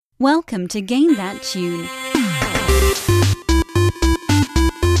Welcome to Game That Tune.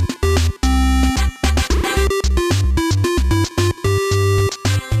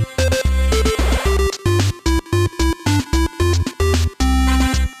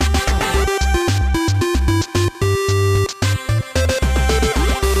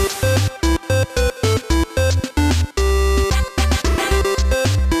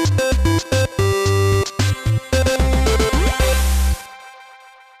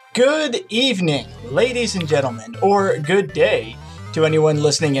 Good evening, ladies and gentlemen, or good day to anyone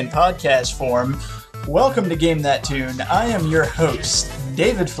listening in podcast form. Welcome to Game That Tune. I am your host,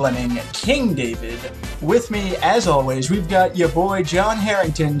 David Fleming, King David. With me, as always, we've got your boy, John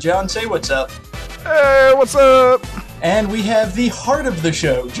Harrington. John, say what's up. Hey, what's up? And we have the heart of the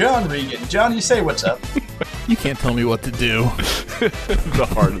show, John Regan. John, you say what's up. You can't tell me what to do. The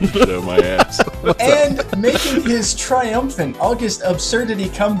heart of the show, my ass. And making his triumphant August absurdity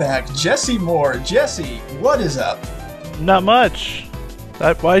comeback, Jesse Moore. Jesse, what is up? Not much.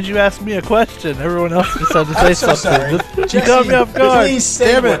 Why'd you ask me a question? Everyone else just had to say I'm so something. sorry. You Jesse, caught me off guard. please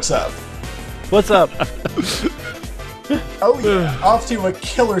say Damn it. what's up. What's up? Oh yeah, off to a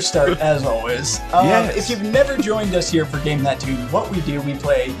killer start as always. Yes. If you've never joined us here for Game That Tune, what we do, we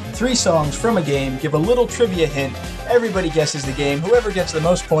play 3 songs from a game, give a little trivia hint, everybody guesses the game, whoever gets the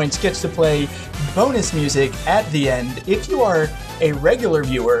most points gets to play bonus music at the end. If you are a regular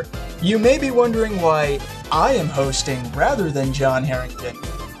viewer, you may be wondering why I am hosting rather than John Harrington.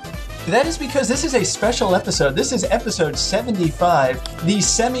 That is because this is a special episode. This is episode 75, the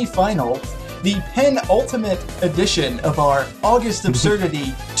semi-final, the penultimate edition of our August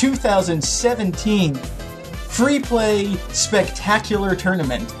Absurdity 2017 free play spectacular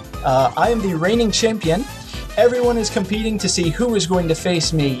tournament. I am the reigning champion. Everyone is competing to see who is going to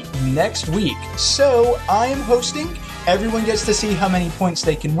face me next week. So I am hosting. Everyone gets to see how many points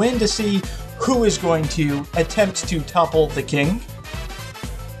they can win to see who is going to attempt to topple the king.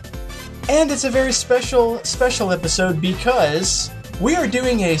 And it's a very special episode because we are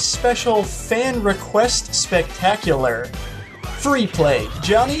doing a special fan request spectacular free play.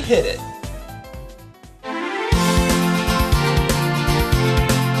 Johnny, hit it.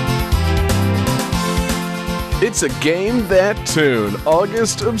 It's a Game That Tune,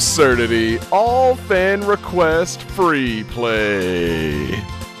 August Absurdity, all fan request free play.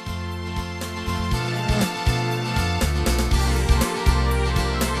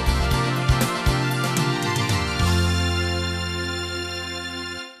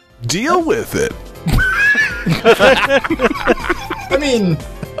 Deal with it. I mean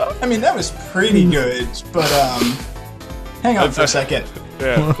that was pretty good, but hang on for a second.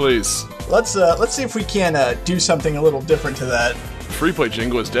 Yeah, please. Let's see if we can do something a little different to that. Free play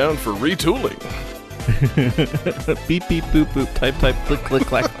jingle is down for retooling. Beep, beep, boop, boop, type, click, click,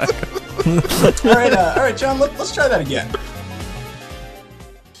 clack, clack. All right, John. Let's try that again.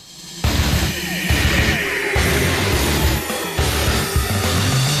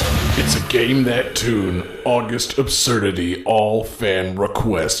 It's a Game That Tune, August Absurdity, all fan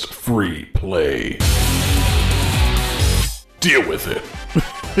request free play. Deal with it.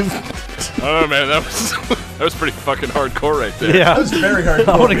 Oh man, that was pretty fucking hardcore right there. Yeah. That was very hard.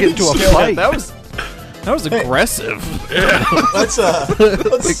 I want to get into a fight. That was aggressive. Yeah. Let's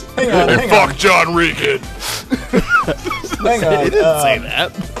hang on. Hey, fuck John Regan. Hang on. He didn't say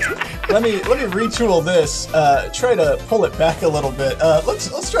that. Let me retool this. Try to pull it back a little bit.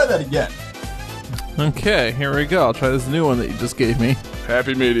 Let's try that again. Okay, here we go. I'll try this new one that you just gave me.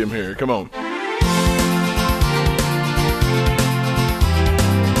 Happy medium here. Come on.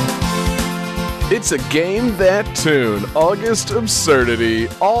 It's a Game That Tune, August Absurdity,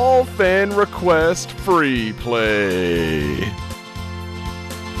 all fan request free play.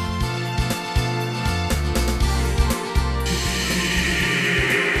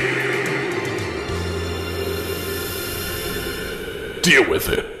 Deal with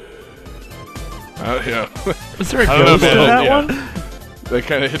it. Yeah. Is there a I don't know, ghost in man. that Yeah. one? That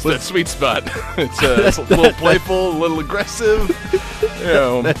kind of hits that sweet spot. It's a little playful, a little aggressive. You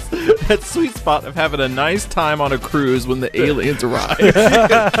know. That sweet spot of having a nice time on a cruise when the aliens arrive.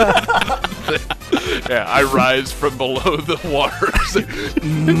 Yeah, I rise from below the water.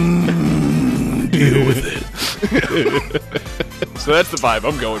 Deal with it. So that's the vibe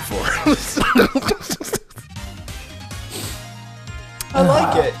I'm going for. I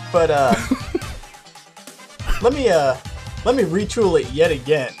like it, but let me retool it yet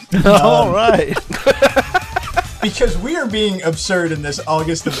again. All right. Because we are being absurd in this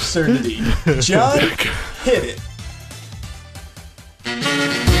August absurdity. John, hit it.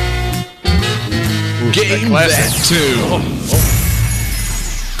 Game That Tune.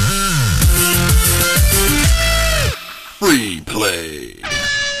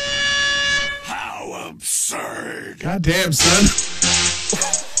 Goddamn, son.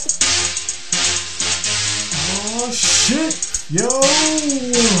 Oh shit! Yo!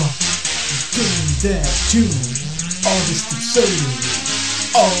 Game That Tune. August Absurdity.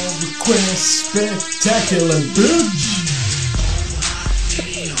 All Request Spectacular, bitch!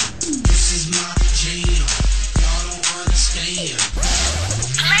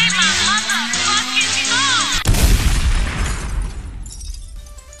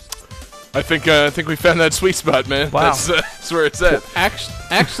 I think we found that sweet spot, man. Wow. That's where it's at.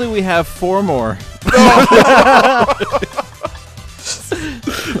 Actually, we have 4 more.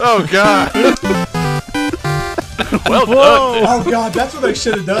 Oh God. Well done. Oh god, that's what I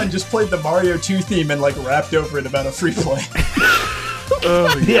should have done. Just played the Mario 2 theme and like rapped over it about a free play.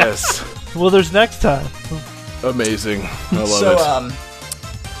 Oh yes. Well, there's next time. Amazing. I love So, it.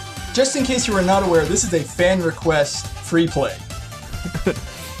 Just in case you were not aware, this is a fan request free play.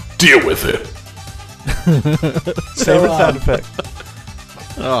 Deal with it. So, Favorite sound effect.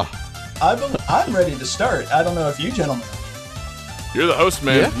 I'm ready to start. I don't know if you gentlemen. You're the host,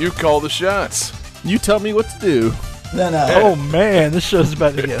 man. Yeah. You call the shots. You tell me what to do. Then, Oh man, this show's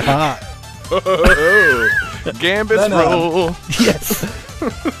about to get hot. Gambits No, no. roll. Yes.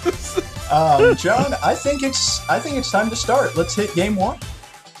 John, I think it's time to start. Let's hit game 1.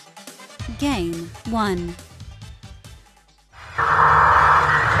 Game 1.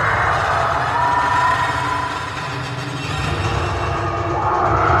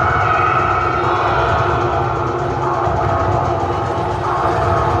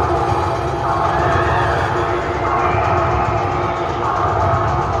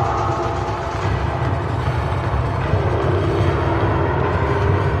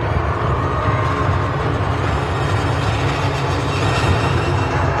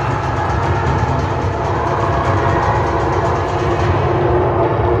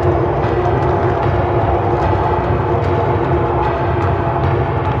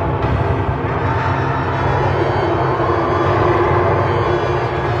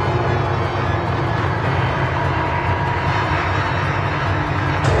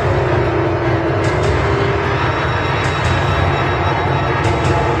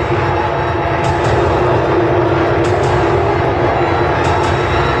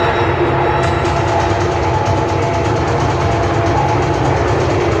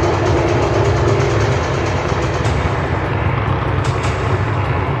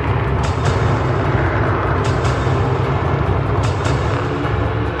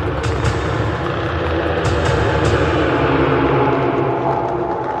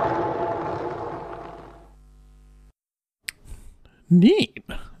 Neat.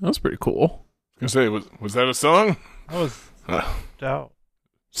 That was pretty cool. I was gonna say, was that a song? That was out.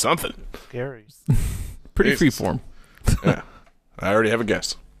 Something. Scary. Pretty Jesus. freeform. Yeah. I already have a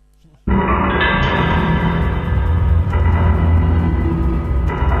guess.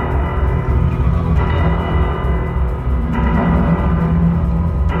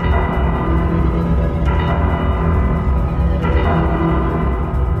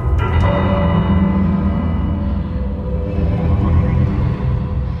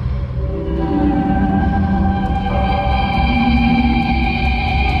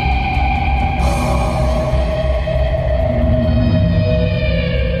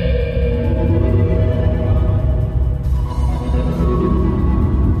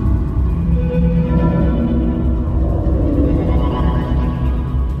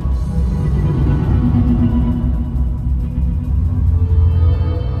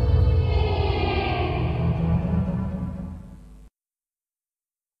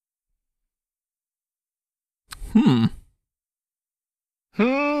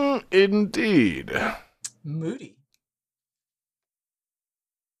 Indeed. Moody.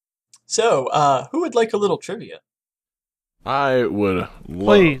 So, who would like a little trivia? I would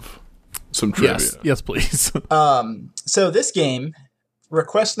Please. love some trivia. Yes, please. So this game,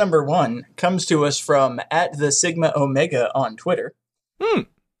 request number 1, comes to us from @the_Sigma_Omega on Twitter.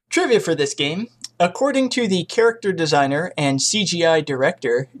 Trivia for this game. According to the character designer and CGI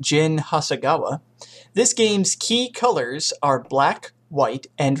director, Jin Hasagawa, this game's key colors are black, white,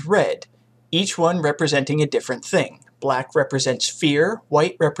 and red, each one representing a different thing. Black represents fear,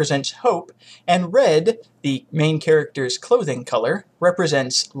 white represents hope, and red, the main character's clothing color,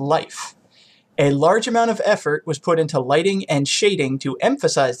 represents life. A large amount of effort was put into lighting and shading to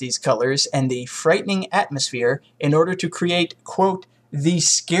emphasize these colors and the frightening atmosphere in order to create, quote, the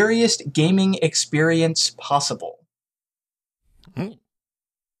scariest gaming experience possible.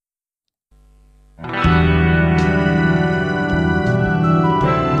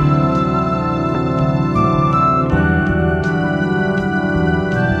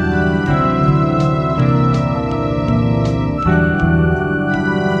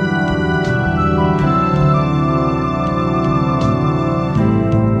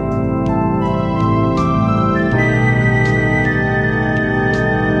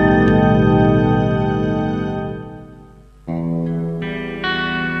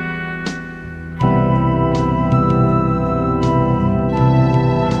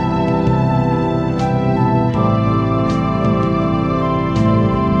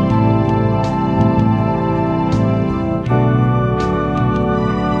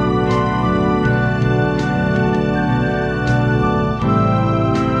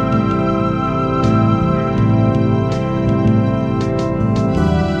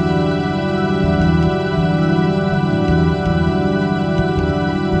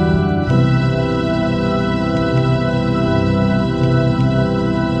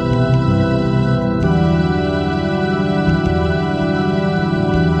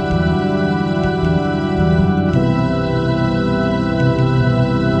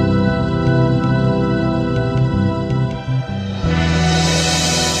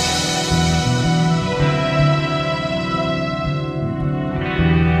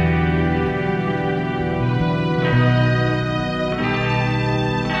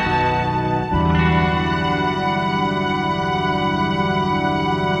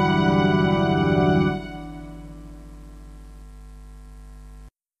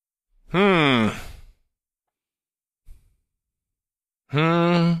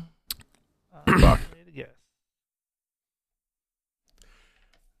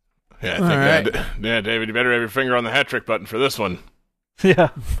 Yeah, I All think right. yeah, David, you better have your finger on the hat trick button for this one. Yeah.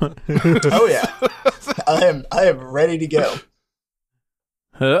 Oh yeah, I am ready to go.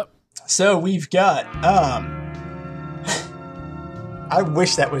 Huh. So we've got I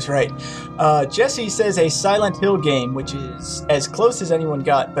wish that was right. Jesse says a Silent Hill game, which is as close as anyone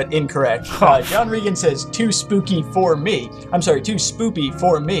got, but incorrect. John Regan says too spooky for me. I'm sorry, too spoopy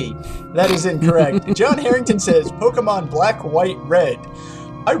for me. That is incorrect. John Harrington says Pokemon Black, White, Red.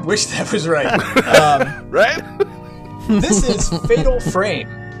 I wish that was right. Right? This is Fatal Frame.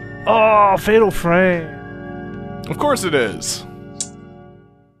 Oh, Fatal Frame. Of course it is.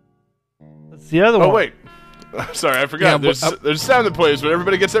 That's the other one. Oh, wait. Sorry, I forgot. Yeah, there's a sound that plays when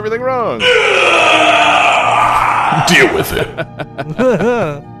everybody gets everything wrong. Deal with it.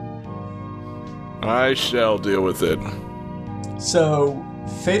 I shall deal with it. So,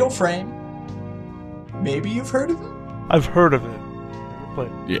 Fatal Frame. Maybe you've heard of it? I've heard of it. Never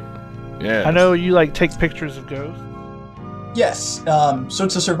played it. Yeah. I know you like take pictures of ghosts. Yes. So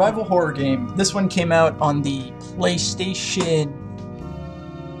it's a survival horror game. This one came out on the PlayStation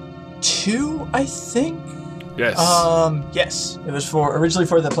 2, I think. Yes. Yes. It was originally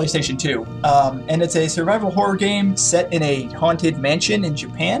for the PlayStation 2. And it's a survival horror game set in a haunted mansion in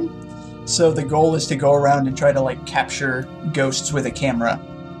Japan. So the goal is to go around and try to like capture ghosts with a camera.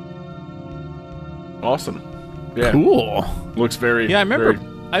 Awesome. Yeah. Cool. Looks very. Yeah, I remember. very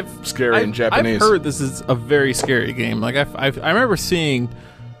I've scary in Japanese. I've heard this is a very scary game. Like I remember seeing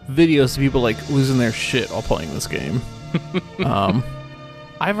videos of people like losing their shit while playing this game.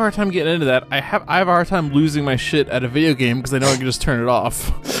 I have a hard time getting into that. I have a hard time losing my shit at a video game because I know I can just turn it off.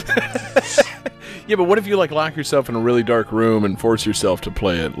 Yeah, but what if you like lock yourself in a really dark room and force yourself to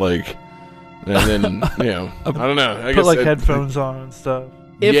play it, like, and then I don't know. I Put guess like headphones on and stuff.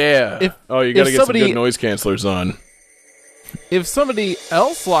 you gotta get some somebody- good noise cancelers on. If somebody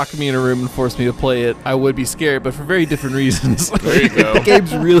else locked me in a room and forced me to play it, I would be scared, but for very different reasons. There you go. The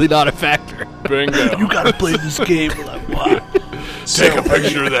game's really not a factor. Bingo. You gotta play this game. Like, what? Take a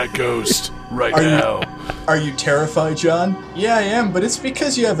picture of that ghost right now. Are you terrified, John? Yeah, I am, but it's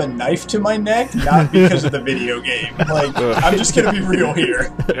because you have a knife to my neck, not because of the video game. Like, I'm just gonna be real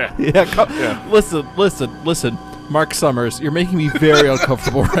here. Yeah. Yeah, listen. Mark Summers, you're making me very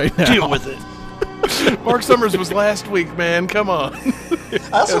uncomfortable right now. Deal with it. Mark Summers was last week, man. Come on. I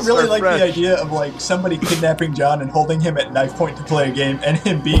also Yes, really they're like fresh. the idea of like somebody kidnapping John and holding him at knife point to play a game, and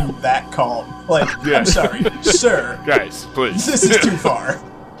him being that calm. Like, Yeah. I'm sorry, sir, Guys, please. this is too far.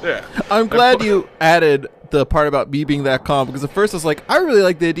 Yeah. I'm glad you added the part about me being that calm, because at first I was like, I really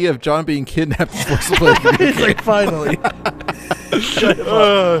like the idea of John being kidnapped and forced to play a video game. It's like, finally.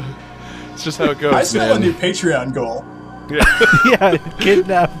 It's just how it goes, I smell a man. new Patreon goal. Yeah,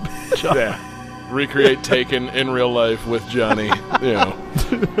 kidnap John. Yeah. Recreate Taken in real life with Johnny.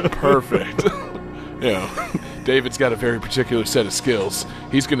 Perfect. David's got a very particular set of skills.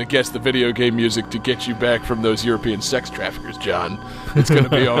 He's going to guess the video game music to get you back from those European sex traffickers, John. It's going to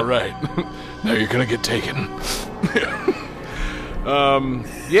be all right. Now you're going to get taken.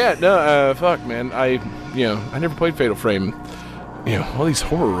 Fuck, man. I never played Fatal Frame. All these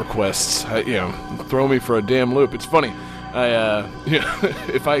horror requests, throw me for a damn loop. It's funny.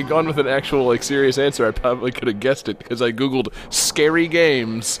 If I had gone with an actual, like, serious answer, I probably could have guessed it, because I Googled scary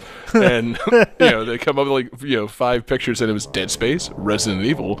games, and, they come up with, like, 5 pictures, and it was Dead Space, Resident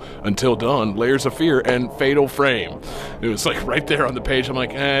Evil, Until Dawn, Layers of Fear, and Fatal Frame. It was, like, right there on the page. I'm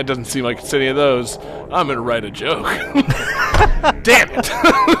like, it doesn't seem like it's any of those. I'm gonna write a joke. Damn it.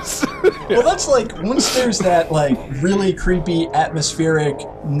 Well, that's like, once there's that, like, really creepy, atmospheric,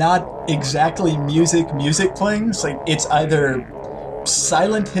 not exactly music playing, it's like, it's either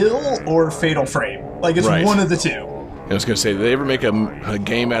Silent Hill or Fatal Frame. Like, it's Right. one of the two. I was going to say, did they ever make a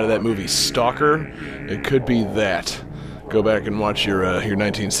game out of that movie Stalker? It could be that. Go back and watch your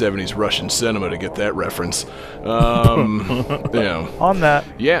 1970s Russian cinema to get that reference. On that.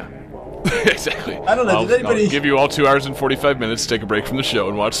 Yeah. Exactly. I don't know, did anybody- I'll give you all 2 hours and 45 minutes to take a break from the show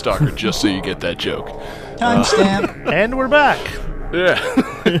and watch Stalker just so you get that joke. Timestamp. And we're back. Yeah.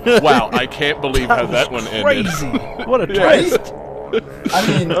 Wow, I can't believe how that one ended. Crazy. What a Right? twist. I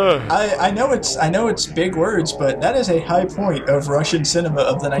mean, I know it's big words, but that is a high point of Russian cinema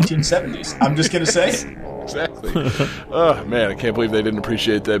of the 1970s. I'm just gonna say. Exactly. Oh, man, I can't believe they didn't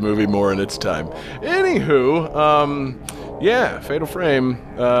appreciate that movie more in its time. Anywho, Fatal Frame,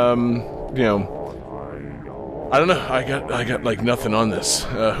 I don't know. I got like nothing on this.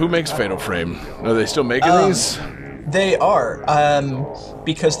 Who makes Fatal Frame? Are they still making these? They are,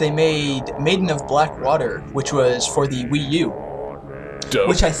 because they made Maiden of Blackwater, which was for the Wii U, Dope.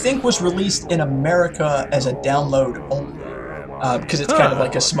 which I think was released in America as a download only. because it's kind of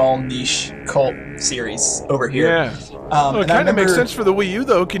like a small niche cult series over here. Yeah. And It kind of makes sense for the Wii U,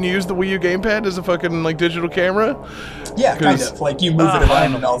 though. Can you use the Wii U gamepad as a fucking like digital camera? Yeah, kind of. Like you move it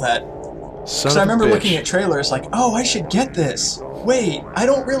around and all that. Son Because of I a remember bitch. looking at trailers like, oh, I should get this. Wait, I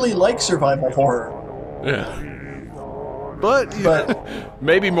don't really like survival horror. Yeah. But But-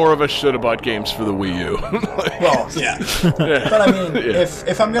 maybe more of us should have bought games for the Wii U. Well, yeah. But I mean,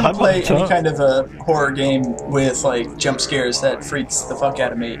 if I'm gonna play any kind of a horror game with like jump scares that freaks the fuck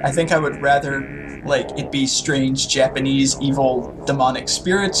out of me, I think I would rather like it be strange Japanese evil demonic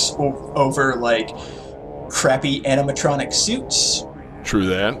spirits over like crappy animatronic suits. True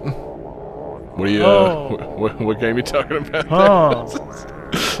that. What are you? What game are you talking about?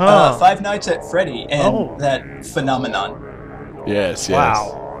 Five Nights at Freddy and that phenomenon. Yes, yes.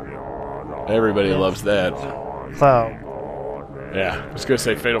 Wow. Everybody loves that. So, Yeah, I was gonna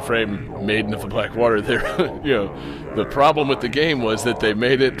say Fatal Frame, Maiden of the Black Water. There, the problem with the game was that they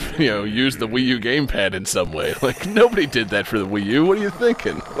made it, use the Wii U gamepad in some way. Like nobody did that for the Wii U. What are you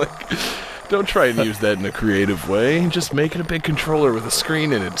thinking? Like, don't try and use that in a creative way. Just make it a big controller with a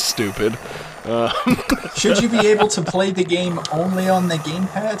screen in it. Stupid. Should you be able to play the game only on the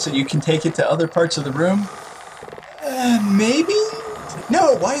gamepad so you can take it to other parts of the room? Maybe?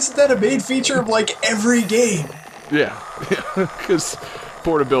 No, why isn't that a main feature of like every game? Yeah, because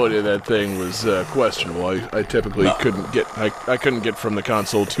portability of that thing was questionable. I typically couldn't get I couldn't get from the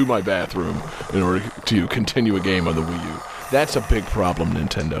console to my bathroom in order to continue a game on the Wii U. That's a big problem,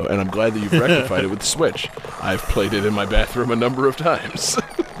 Nintendo, and I'm glad that you've rectified it with the Switch. I've played it in my bathroom a number of times.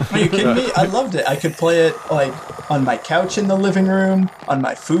 Are you kidding me? I loved it. I could play it like on my couch in the living room, on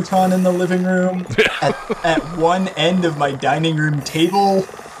my futon in the living room, at one end of my dining room table.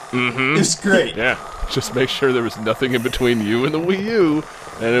 Mm-hmm. It's great. Yeah, just make sure there was nothing in between you and the Wii U,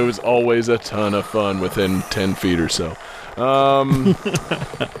 and it was always a ton of fun within 10 feet or so.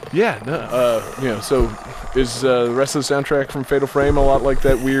 Yeah, no, so is the rest of the soundtrack from Fatal Frame a lot like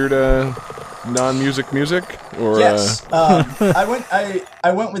that weird non-music music? Or Yes,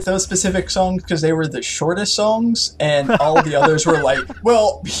 I went with those specific songs because they were the shortest songs, and all the others were like,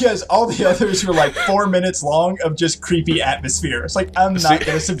 because all the others were like 4 minutes long of just creepy atmosphere. It's like, I'm not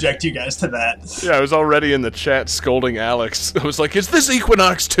going to subject you guys to that. Yeah, I was already in the chat scolding Alex. I was like, is this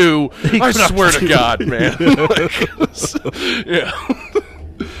Equinox 2? I Equinox swear to 2. God, man. Yeah.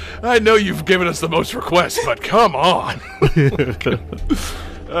 I know you've given us the most requests, but come on.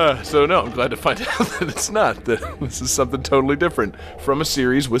 So no, I'm glad to find out that it's not. That this is something totally different from a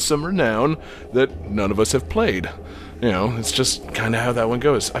series with some renown that none of us have played. It's just kind of how that one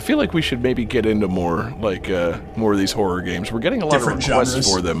goes. I feel like we should maybe get into more of these horror games. We're getting a lot Different of requests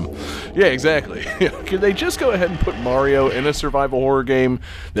genres. for them. Yeah, exactly. Can they just go ahead and put Mario in a survival horror game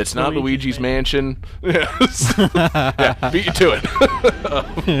that's not Luigi's Mansion? Yeah, beat you to it.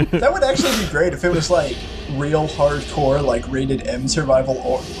 That would actually be great if it was like real hardcore, like rated M survival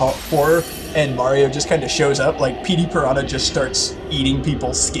horror, and Mario just kind of shows up, like Petey Piranha just starts eating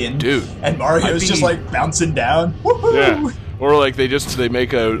people's skin. Dude, And Mario's just like bouncing down. Woohoo! Yeah. Or like they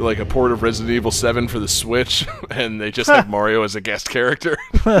make a port of Resident Evil 7 for the Switch, and they just have Mario as a guest character.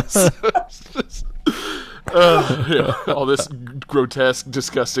 All this grotesque,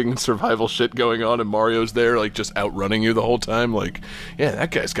 disgusting survival shit going on, and Mario's there, like just outrunning you the whole time. Like, yeah,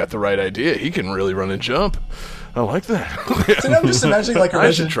 that guy's got the right idea. He can really run and jump. I like that. So I'm just imagining like a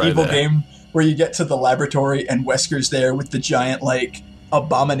I should Resident try Evil that. game where you get to the laboratory and Wesker's there with the giant like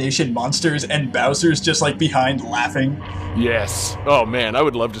abomination monsters, and Bowser's just like behind laughing. Yes. Oh man, I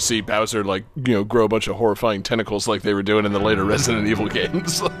would love to see Bowser grow a bunch of horrifying tentacles like they were doing in the later Resident Evil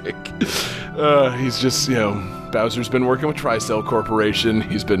games. He's just Bowser's been working with Tricell Corporation.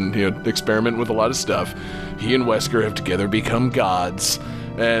 He's been experimenting with a lot of stuff. He and Wesker have together become gods,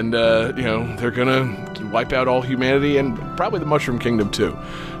 and they're gonna wipe out all humanity and probably the Mushroom Kingdom too.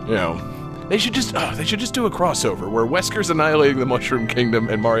 They should just do a crossover where Wesker's annihilating the Mushroom Kingdom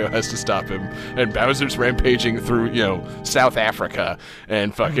and Mario has to stop him, and Bowser's rampaging through South Africa,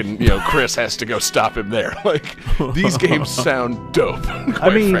 and fucking Chris has to go stop him there. Like, these games sound dope.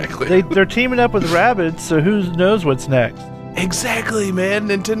 Quite frankly. they're teaming up with Rabbids, so who knows what's next? Exactly, man.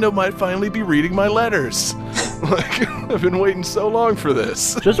 Nintendo might finally be reading my letters. Like, I've been waiting so long for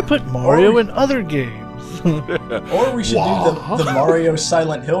this. Just put Mario in other games. Or we should do the Mario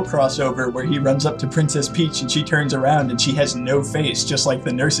Silent Hill crossover where he runs up to Princess Peach and she turns around and she has no face, just like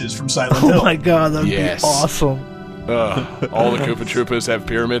the nurses from Silent Hill. Oh my god, that would Yes. be awesome. All the Koopa Troopas have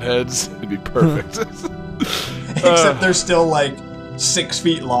pyramid heads. It'd be perfect. Except they're still like 6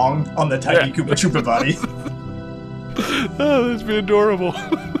 feet long on the tiny Yeah. Koopa Troopa body. Oh, that'd be adorable.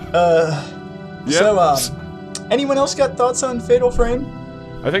 So, Anyone else got thoughts on Fatal Frame?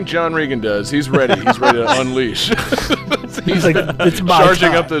 I think John Regan does. He's ready. He's ready to unleash. He's like, it's my Charging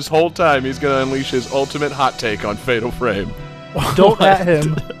time. up this whole time. He's going to unleash his ultimate hot take on Fatal Frame. Don't at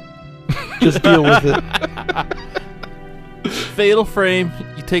him. Just deal with it. Fatal Frame,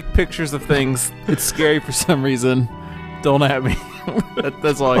 you take pictures of things. It's scary for some reason. Don't at me.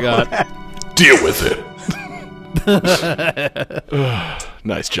 That's all I got. Deal with it.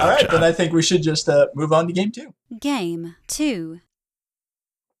 Nice job, All right, John. then I think we should just move on to game 2. Game 2.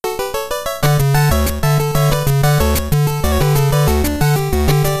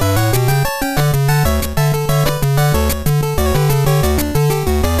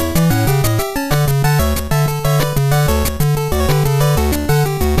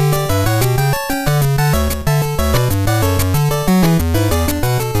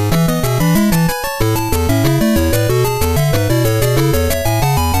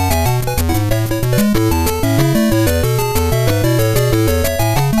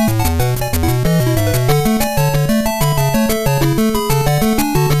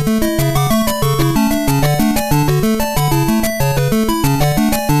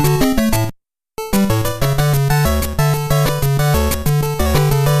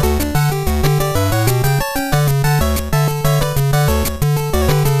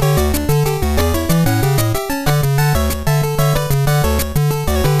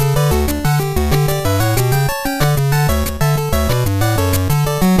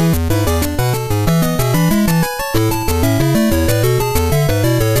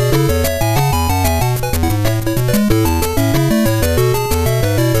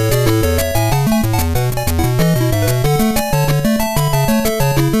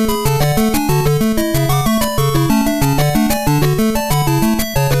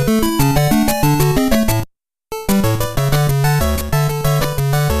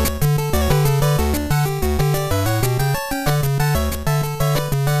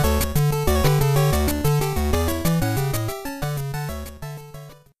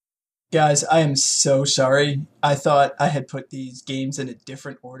 Guys, I am so sorry. I thought I had put these games in a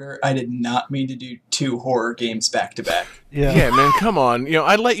different order. I did not mean to do 2 horror games back to back. Yeah, man, come on.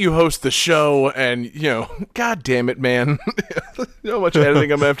 I let you host the show, and, God damn it, man. You know how much editing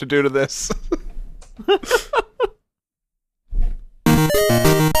I'm going to have to do to this?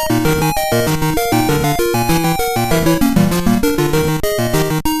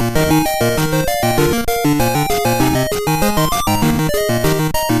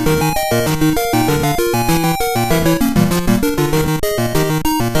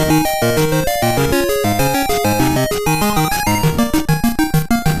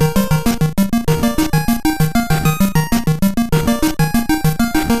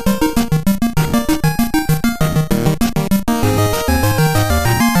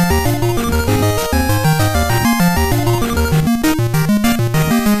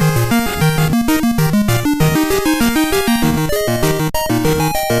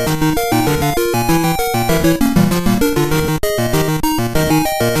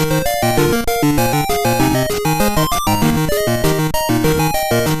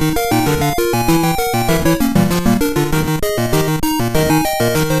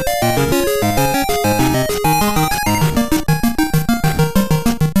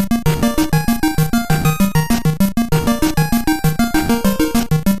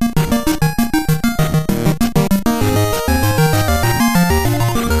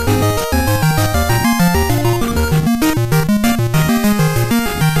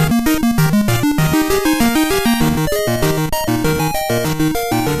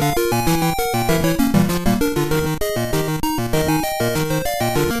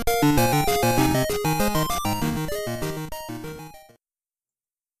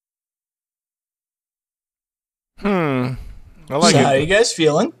 I like So it. how are you guys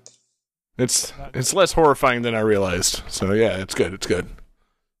feeling? It's less horrifying than I realized. So yeah, it's good. It's good.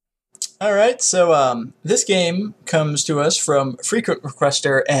 All right, so this game comes to us from frequent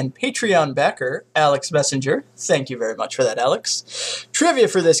requester and Patreon backer, Alex Messenger. Thank you very much for that, Alex. Trivia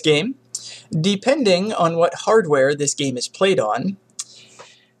for this game. Depending on what hardware this game is played on,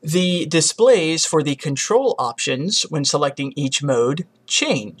 the displays for the control options when selecting each mode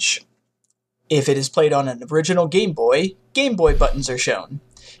change. If it is played on an original Game Boy buttons are shown.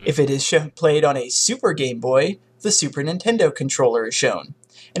 If it is played on a Super Game Boy, the Super Nintendo controller is shown.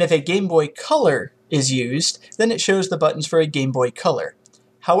 And if a Game Boy Color is used, then it shows the buttons for a Game Boy Color.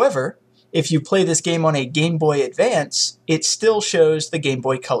 However, if you play this game on a Game Boy Advance, it still shows the Game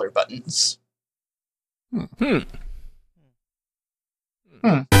Boy Color buttons.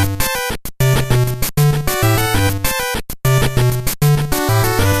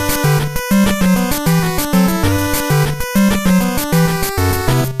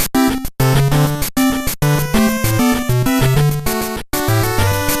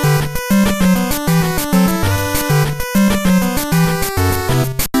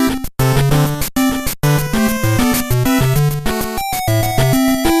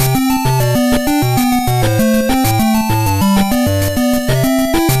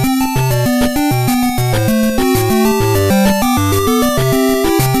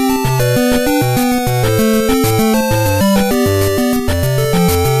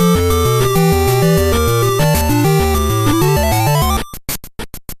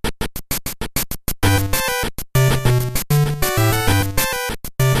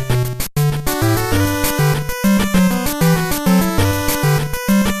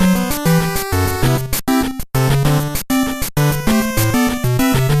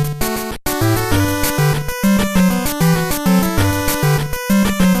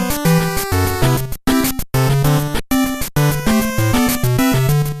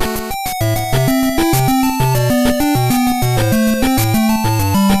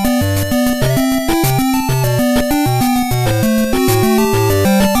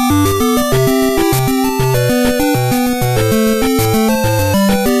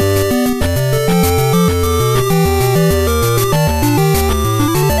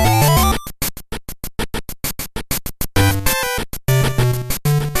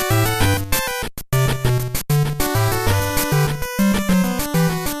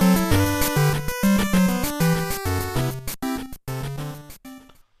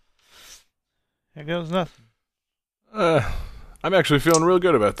 goes nothing. I'm actually feeling real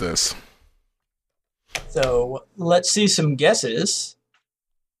good about this. So let's see some guesses.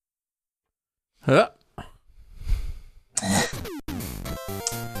 Huh?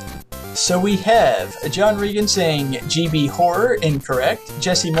 So we have John Regan saying GB Horror, incorrect.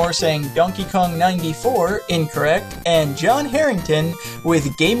 Jesse Moore saying Donkey Kong 94, incorrect. And John Harrington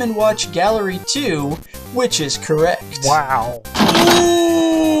with Game & Watch Gallery 2, which is correct. Wow.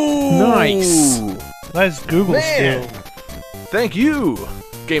 Nice. Nice Google Man. skill. Thank you,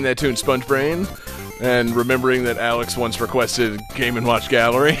 Game That Tune Sponge Brain, and remembering that Alex once requested Game & Watch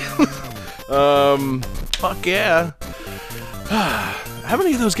Gallery. Fuck yeah. How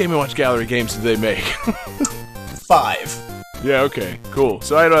many of those Game & Watch Gallery games did they make? 5. Yeah, okay, cool.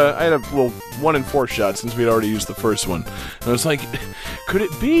 So I had a 1 in 4 shot since we'd already used the first one. And I was like, could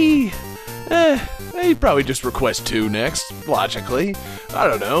it be? He'd probably just request 2 next, logically. I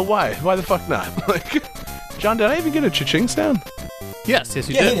don't know, why? Why the fuck not? Like, John, did I even get a cha-ching sound? Yes, you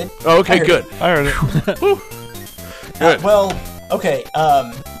Yeah, he did. did. Oh, okay, I heard good. I heard it. Woo. Good. Well, okay,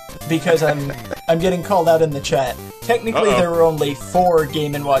 because I'm getting called out in the chat. Technically, Uh-oh. there were only 4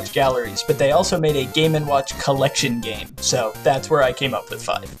 Game & Watch galleries, but they also made a Game & Watch collection game, so that's where I came up with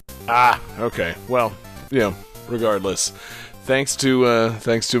 5. Ah, okay. Well, regardless. Thanks to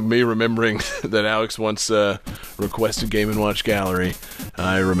me remembering that Alex once requested Game & Watch Gallery,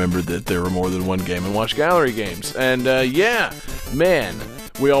 I remembered that there were more than 1 Game & Watch Gallery games. And, yeah, man,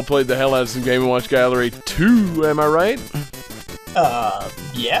 we all played the hell out of some Game & Watch Gallery 2, am I right?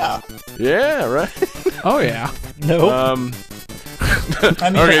 Yeah. Yeah, right? Oh, yeah. Nope. I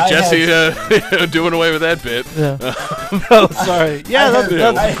mean, Okay, I Jesse, have- doing away with that bit. Oh, sorry. Yeah, that's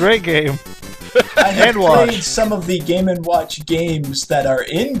I- a great game. I have And watch. played some of the Game & Watch games that are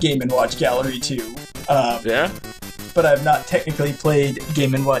in Game & Watch Gallery 2, Yeah? but I've not technically played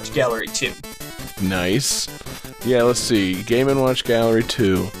Game & Watch Gallery 2. Nice. Yeah, let's see. Game & Watch Gallery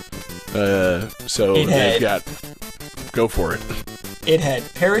 2. So It they've had- got... Go for it. It had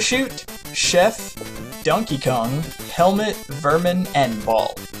Parachute, Chef, Donkey Kong, Helmet, Vermin, and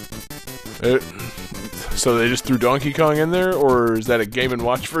Ball. So they just threw Donkey Kong in there, or is that a Game &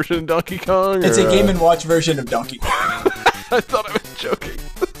 Watch version of Donkey Kong? It's or, a Game & Watch version of Donkey Kong. I thought I was joking.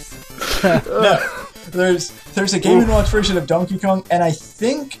 No, there's a Game & Watch version of Donkey Kong, and I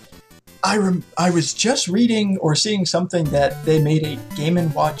think I was just reading or seeing something that they made a Game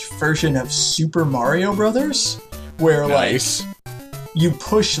 & Watch version of Super Mario Brothers, where Nice. like you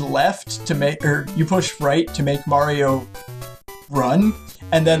push left to make, or you push right to make Mario run,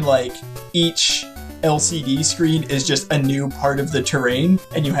 and then like each LCD screen is just a new part of the terrain,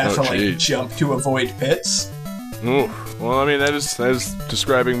 and you have Oh, to like geez. jump to avoid pits. Ooh. Well, I mean, that is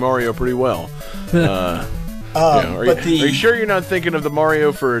describing Mario pretty well. Are you sure you're not thinking of the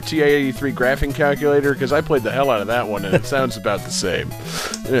Mario for TI-83 graphing calculator? Because I played the hell out of that one, and it sounds about the same.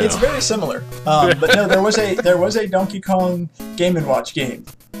 You know. It's very similar, but no, there was a Donkey Kong Game & Watch game,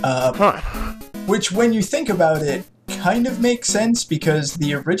 which, when you think about it, kind of makes sense because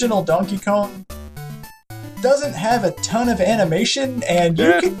the original Donkey Kong doesn't have a ton of animation, and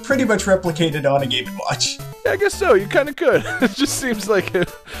you could pretty much replicate it on a Game & Watch. Yeah, I guess so. You kind of could. It just seems like, I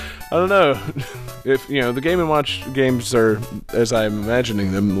don't know, if the Game & Watch games are as I'm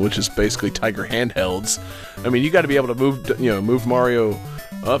imagining them, which is basically Tiger handhelds. I mean, you got to be able to move Mario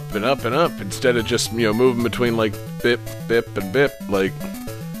up and up and up instead of just moving between like bip, bip, and bip. Like,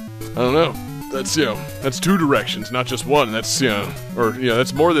 I don't know. That's 2 directions, not just one. That's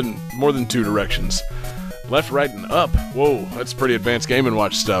that's more than 2 directions. Left, right, and up. Whoa, that's pretty advanced Game &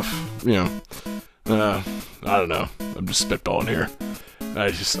 Watch stuff. I don't know. I'm just spitballing here.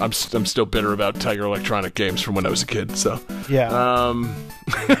 I'm still bitter about Tiger Electronic games from when I was a kid. So Yeah.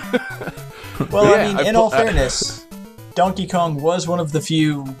 Well, Yeah, I mean, I in pu- all fairness, Donkey Kong was one of the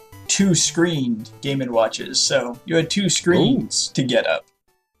few 2-screened Game & Watches, so you had 2 screens to get up.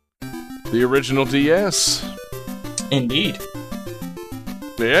 the original DS. Indeed.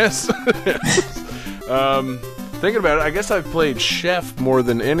 Yes. Thinking about it, I guess I've played Chef more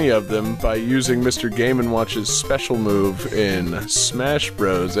than any of them by using Mr. Game & Watch's special move in Smash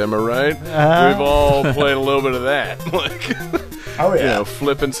Bros. Am I right? We've all played a little bit of that, like Oh yeah.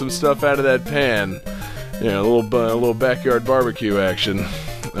 flipping some stuff out of that pan. A little backyard barbecue action.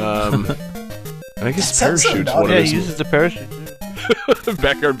 And I guess Sounds so parachute's dumb. one Yeah, of he those uses the parachute.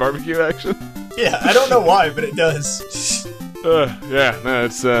 backyard barbecue action. Yeah, I don't know why, but it does. Yeah, no,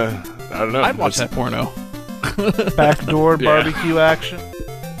 it's I don't know. I'd watch It's- that porno. Backdoor Yeah. barbecue action.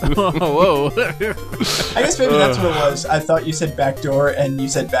 Whoa. I guess maybe that's what it was. I thought you said backdoor and you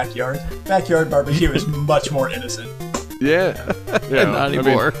said backyard. Backyard barbecue is much more innocent. Yeah, Not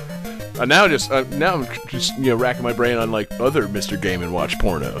anymore. Now I'm just racking my brain on like other Mr. Game and Watch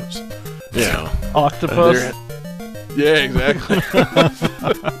pornos. You know, Octopus. Yeah, exactly.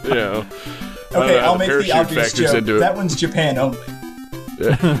 You know, Okay, I'll make the parachute obvious factors joke. into it. That one's Japan only.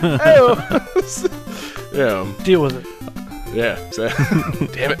 Yeah. Deal with it. Yeah.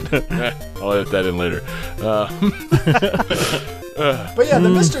 Damn it. I'll edit that in later. But yeah, the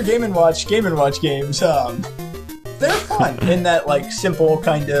Mr. Game & Watch games, they're fun in that like simple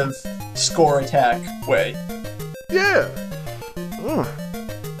kind of score attack way. Yeah.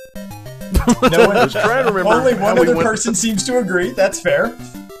 No one, I was trying to remember. only how one we other went- person seems to agree. That's fair.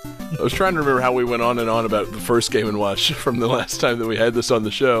 I was trying to remember how we went on and on about the first Game & Watch from the last time that we had this on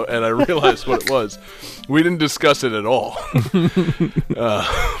the show, and I realized what it was. We didn't discuss it at all.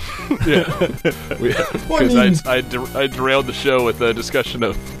 Because I derailed the show with a discussion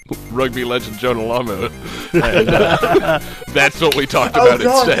of rugby legend Jonah Lamu, and that's what we talked about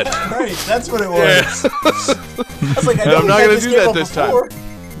God, instead. right, that's what it was. Yeah. I was like, I And know I'm we've not had going this to do game that up this before. time.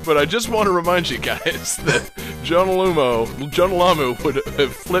 But I just want to remind you guys that Jonah Lamu would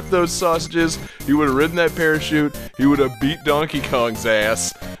have flipped those sausages. He would have ridden that parachute. He would have beat Donkey Kong's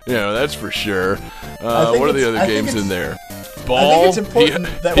ass. You know, that's for sure. What are the other games in there? Ball. it's important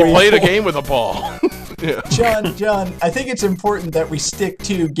that he we- played a game with a ball. Yeah. John, I think it's important that we stick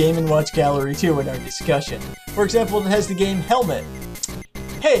to Game & Watch Gallery 2 in our discussion. For example, it has the game Helmet.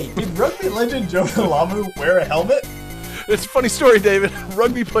 Hey, did rugby legend Jonah Lamu wear a helmet? It's a funny story, David.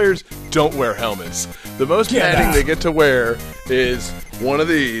 Rugby players don't wear helmets. The most padding they get to wear is one of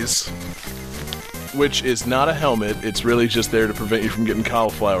these, which is not a helmet. It's really just there to prevent you from getting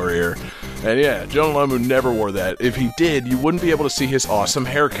cauliflower ear. And yeah, Jonah Lamu never wore that. If he did, you wouldn't be able to see his awesome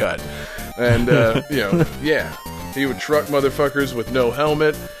haircut. And, he would truck motherfuckers with no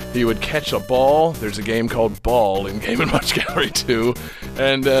helmet. He would catch a ball. There's a game called Ball in Game & Watch Gallery 2.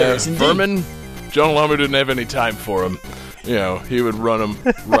 And There's indeed. Vermin, Jonah Lamu didn't have any time for him. You know, he would run them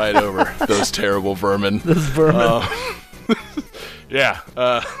right over, those terrible vermin. Those vermin.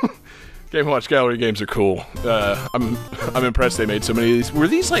 Game & Watch Gallery games are cool. I'm impressed they made so many of these. Were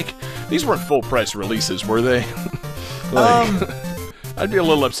these these weren't full price releases, were they? I'd be a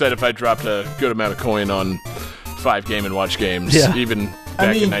little upset if I dropped a good amount of coin on 5 Game & Watch games, Yeah. even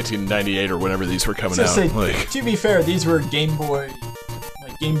back in 1998 or whenever these were coming out. To be fair, these were Game Boy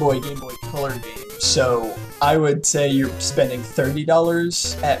Color games. So I would say you're spending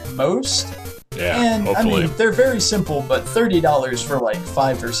 $30 at most. yeah, And hopefully. I mean, they're very simple, but $30 for like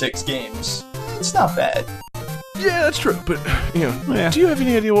 5 or 6 games, it's not bad. Yeah, that's true. But, do you have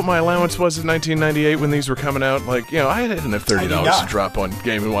any idea what my allowance was in 1998 when these were coming out? Like, I didn't have $30 to drop on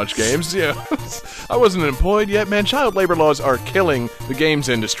Game & Watch games. I wasn't employed yet, man. Child labor laws are killing the games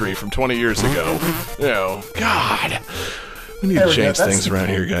industry from 20 years ago. God. We need to change things around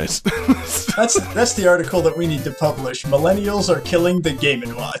here, guys. That's the article that we need to publish. Millennials are killing the Game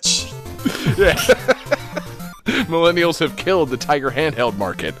 & Watch. Yeah. Millennials have killed the Tiger handheld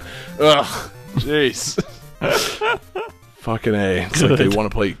market. Ugh. Jeez. Fucking A. It's like they want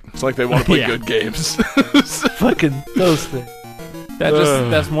to play. It's like they want to play good games. Fucking those things.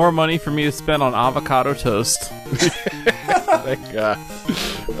 That's more money for me to spend on avocado toast. Thank God.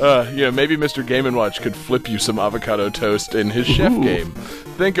 Maybe Mr. Game & Watch could flip you some avocado toast in his chef game.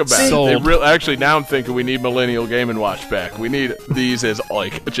 Think about it. Actually, now I'm thinking we need Millennial Game & Watch back. We need these as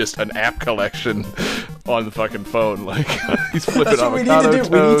just an app collection on the fucking phone. Like he's flipping That's what avocado we need to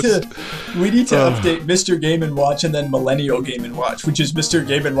do. toast. We need to update Mr. Game & Watch and then Millennial Game & Watch, which is Mr.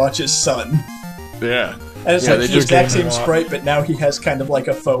 Game & Watch's son. Yeah. And it's Yeah, like they the just exact Game & same Watch. sprite, but now he has kind of like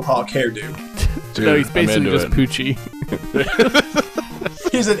a faux hawk hairdo. Dude, No, he's I'm basically into just it. Poochie.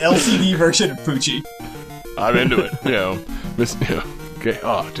 He's an LCD version of Poochie. I'm into it. Okay.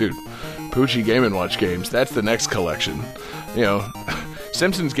 Oh, dude. Poochie Game & Watch games. That's the next collection.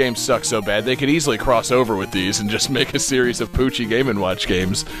 Simpsons games suck so bad they could easily cross over with these and just make a series of Poochie Game & Watch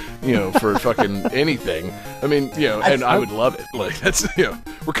games, for fucking anything. I mean, and I would love it. Like that's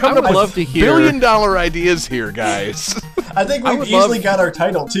we're coming up would with love to hear- billion-dollar ideas here, guys. I think I we've would easily love- got our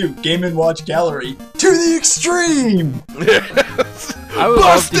title too. Game & Watch Gallery to the extreme. I would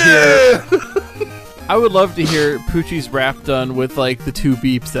love to hear. I would love to hear Poochie's rap done with like the 2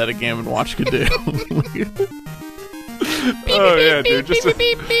 beeps that a Game & Watch could do. Oh yeah, dude, just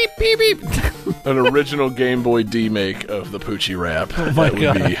an original Game Boy D-make of the Poochie rap. That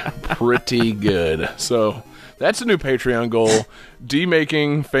would be pretty good. So that's a new Patreon goal: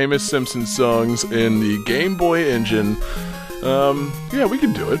 D-making famous Simpsons songs in the Game Boy engine. Yeah, we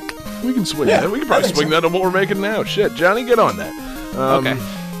can do it. We can swing that. We can probably swing that on what we're making now. Shit, Johnny, get on that. Okay.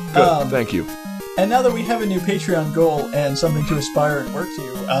 Good. Thank you. And now that we have a new Patreon goal and something to aspire and work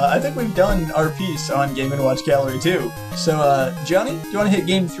to, I think we've done our piece on Game & Watch Gallery 2. So, Johnny, do you want to hit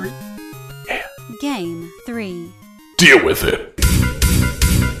Game 3? Game 3. Deal with it.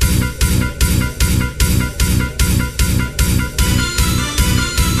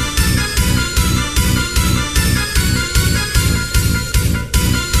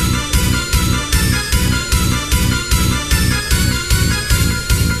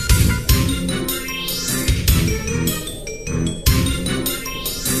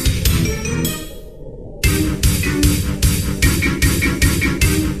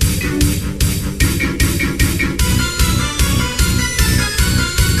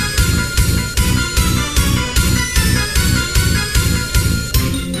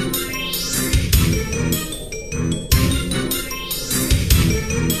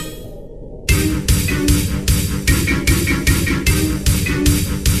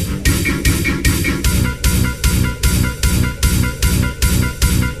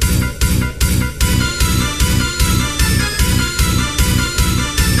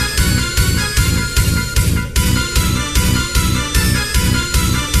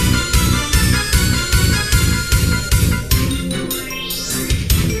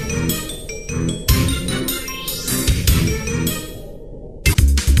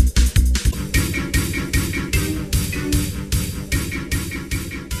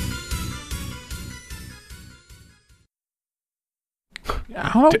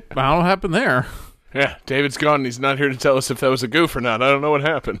 I don't know what happened there. Yeah, David's gone and he's not here to tell us if that was a goof or not. I don't know what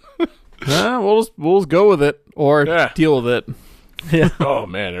happened. We'll just go with it or deal with it. Yeah. Oh,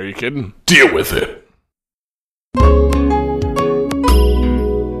 man, are you kidding? Deal with it.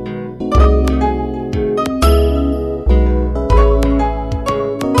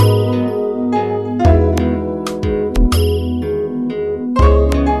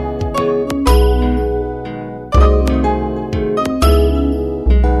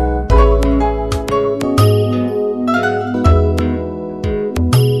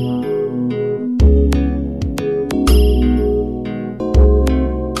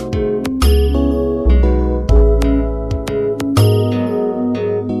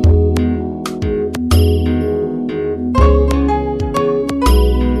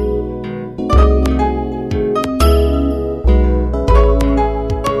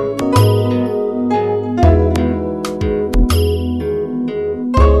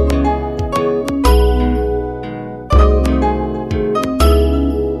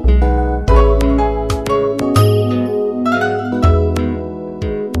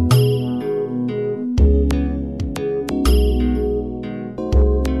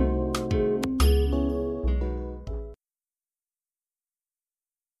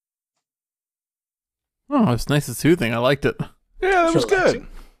 Oh, it's nice and soothing. I liked it. Yeah, that was good.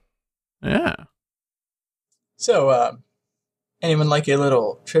 Yeah. So, anyone like a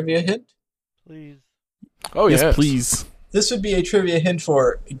little trivia hint? Please. Oh, Yes, please. This would be a trivia hint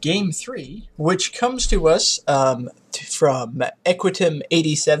for Game 3, which comes to us from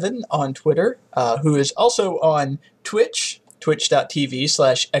Equitim87 on Twitter, who is also on Twitch,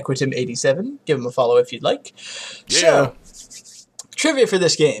 twitch.tv/Equitim87. Give him a follow if you'd like. Yeah. So, trivia for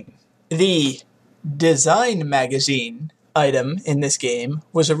this game. The design magazine item in this game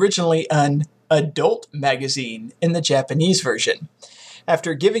was originally an adult magazine in the Japanese version.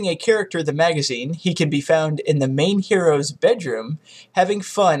 After giving a character the magazine, he can be found in the main hero's bedroom, having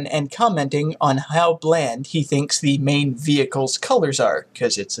fun and commenting on how bland he thinks the main vehicle's colors are,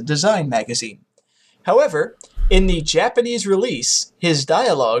 because it's a design magazine. However, in the Japanese release, his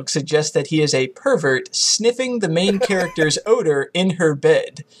dialogue suggests that he is a pervert sniffing the main character's odor in her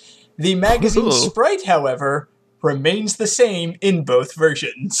bed. The magazine sprite, however, remains the same in both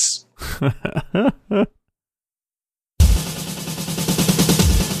versions.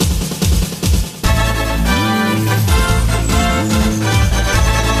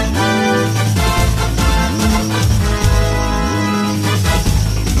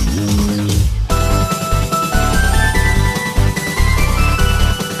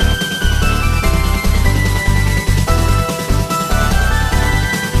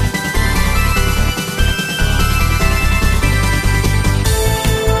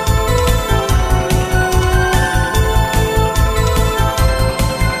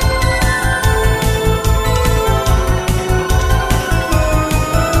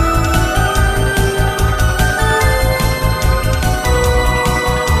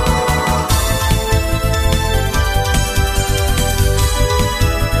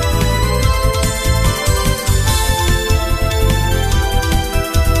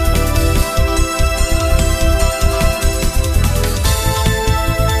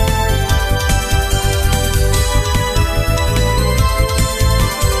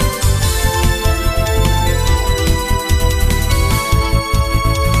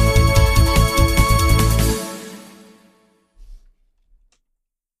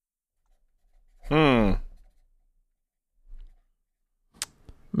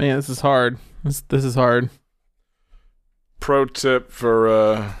 Man, this is hard. This is hard. Pro tip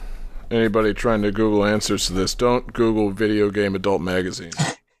for anybody trying to Google answers to this: don't Google video game adult magazine.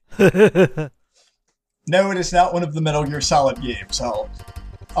 No, it is not one of the Metal Gear Solid games.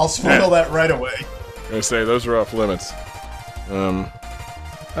 I'll spoil that right away. I'm gonna say those are off limits.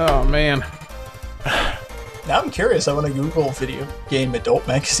 Oh man. Now I'm curious. I want to Google video game adult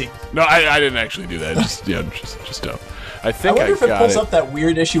magazine. No, I didn't actually do that. Just don't. I think I wonder if it got pulls up that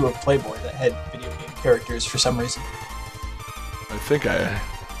weird issue of Playboy that had video game characters for some reason. I think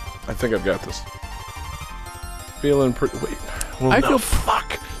I've got this. Feeling pretty. Wait. Well, I feel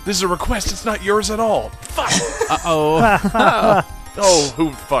fuck. This is a request. It's not yours at all. Fuck. Uh-oh. Oh, who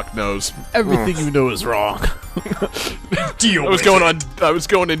the fuck knows? Everything you know is wrong. Deal. I was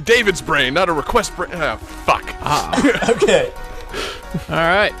going in David's brain, not a request brain. Ah, fuck. Okay. All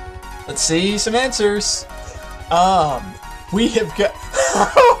right. Let's see some answers. We have got.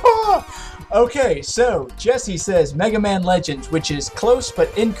 Okay, so Jesse says Mega Man Legends, which is close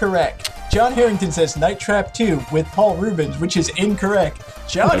but incorrect. John Harrington says Night Trap 2 with Paul Rubens, which is incorrect.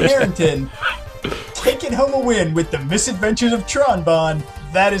 John Harrington taking home a win with the Misadventures of Tron-Bon.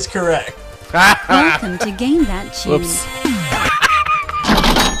 That is correct. Welcome to Game That Tune. Whoops.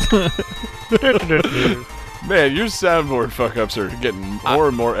 Man, your soundboard fuck-ups are getting more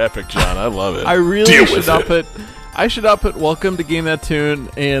and more epic, John. I love it. I really should not put. I should not put "Welcome to Game That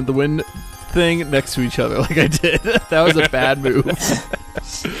Tune" and the win thing next to each other like I did. That was a bad move.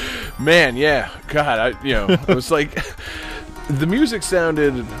 Man, yeah. God, I was like, the music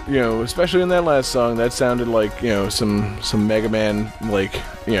sounded, especially in that last song, that sounded like, some Mega Man, like,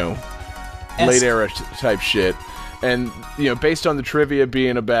 late era type shit. And, based on the trivia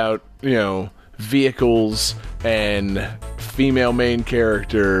being about, vehicles and female main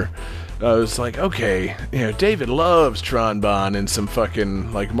character, I was like, okay, David loves Tron-Bon and some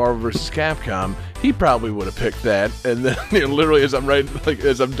fucking, like, Marvel vs. Capcom. He probably would have picked that. And then, literally, as I'm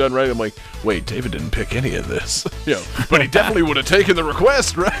done writing, I'm like, wait, David didn't pick any of this. But he definitely would have taken the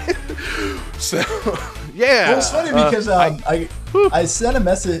request, right? So, yeah. Well, it's funny because I sent a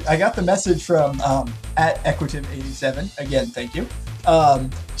message. I got the message from at Equitim87. Again, thank you.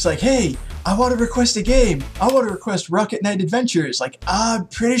 It's like, hey, I want to request a game. I want to request Rocket Knight Adventures. Like, I'm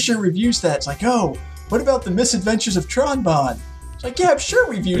pretty sure we've used that. It's like, oh, what about the Misadventures of Tron-Bon? It's like, yeah, I'm sure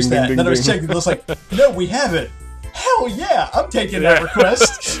we've used that. And then I was checking. I was like, no, we haven't. Hell yeah, I'm taking that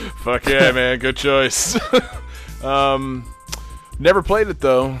request. Fuck yeah, man. Good choice. Never played it,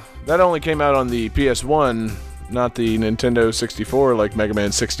 though. That only came out on the PS1, not the Nintendo 64 like Mega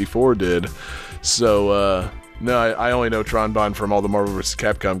Man 64 did. So, no, I only know Tron-Bon from all the Marvel vs.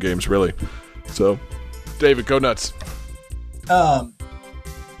 Capcom games, really. So, David, go nuts.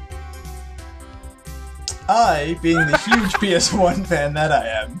 I, being the huge PS1 fan that I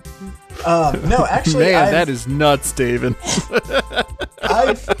am, no, actually, man, that is nuts, David.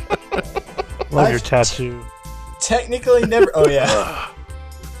 Love your tattoo. Technically never. Oh yeah.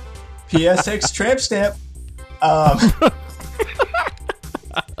 PSX tramp stamp.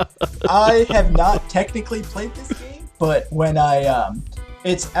 I have not technically played this game, but when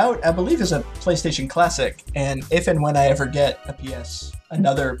it's out, I believe as a PlayStation Classic, and if and when I ever get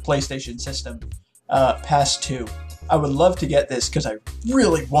another PlayStation system, past 2, I would love to get this because I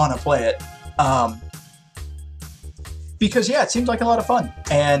really want to play it. Because yeah, it seems like a lot of fun,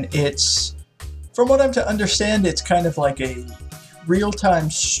 and it's, from what I'm to understand, it's kind of like a real-time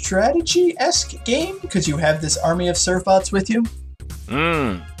strategy-esque game because you have this army of surfbots with you.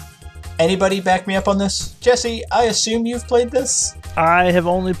 Anybody back me up on this? Jesse, I assume you've played this? I have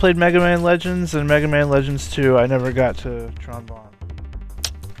only played Mega Man Legends and Mega Man Legends 2. I never got to Tron-Bon.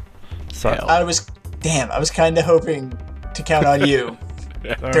 So I was kind of hoping to count on you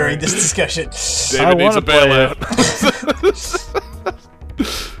during this discussion. David needs a bailout.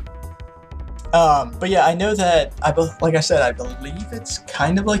 But yeah, I know that, like I said, I believe it's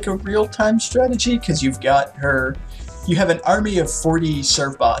kind of like a real-time strategy because you have an army of 40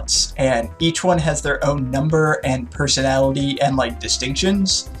 surfbots, and each one has their own number and personality and like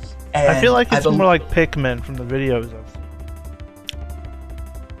distinctions. And I feel like it's more like Pikmin from the videos.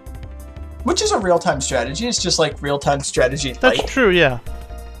 Which is a real-time strategy. It's just like real-time strategy. That's true, yeah.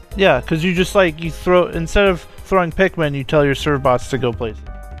 Yeah, because you just like, instead of throwing Pikmin, you tell your surfbots to go places.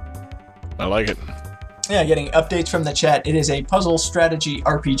 I like it. Yeah, getting updates from the chat. It is a puzzle strategy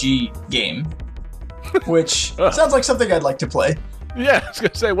RPG game. Which sounds like something I'd like to play. Yeah, I was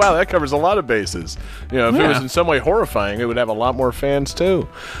going to say, wow, that covers a lot of bases. If it was in some way horrifying, it would have a lot more fans, too.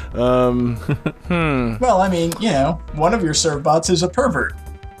 Well, I mean, one of your surfbots is a pervert.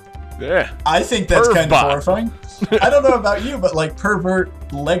 Yeah. I think that's kind of Pervbot. horrifying. I don't know about you, but like pervert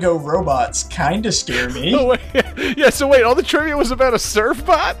Lego robots kind of scare me. Oh, wait. Yeah, so wait, all the trivia was about a surf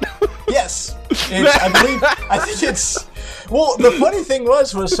bot? Yes, I think it's. Well, the funny thing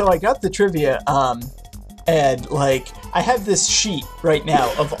was so I got the trivia, and like I have this sheet right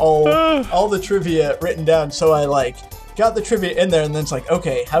now of all the trivia written down. So I like got the trivia in there, and then it's like,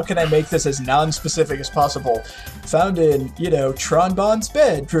 okay, how can I make this as non-specific as possible? Found in Tron Bond's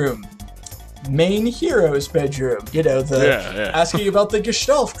bedroom. Main hero's bedroom, asking about the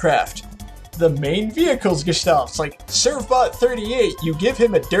Gestalt craft, the main vehicle's Gestalt. It's like Servbot 38, you give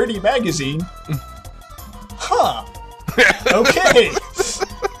him a dirty magazine. Huh. Okay.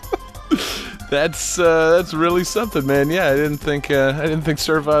 That's really something, man. Yeah, I didn't think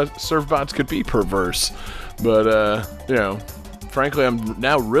Servbots could be perverse, but frankly, I'm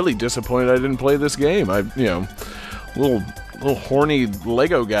now really disappointed I didn't play this game. Little horny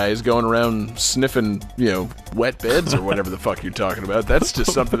Lego guys going around sniffing, wet beds or whatever the fuck you're talking about. That's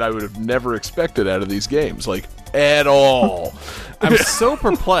just something I would have never expected out of these games, like, at all. I'm so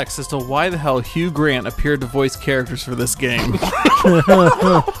perplexed as to why the hell Hugh Grant appeared to voice characters for this game.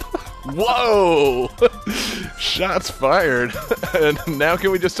 Whoa! Shots fired. And now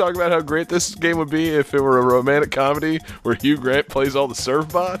can we just talk about how great this game would be if it were a romantic comedy where Hugh Grant plays all the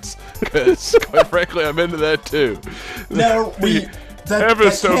surf bots? Because, quite frankly, I'm into that too. No, many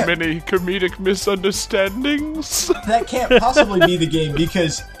comedic misunderstandings. That can't possibly be the game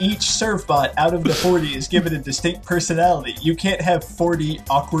because each surfbot out of the 40 is given a distinct personality. You can't have 40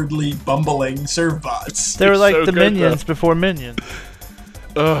 awkwardly bumbling surfbots. They were like so the good, Minions before Minions.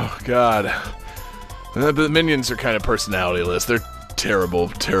 Oh, God. The Minions are kind of personality-less. They're terrible,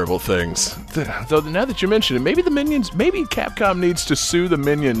 terrible things. Though now that you mention it, maybe Capcom needs to sue the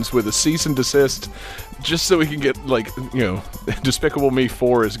Minions with a cease and desist just so we can get, Despicable Me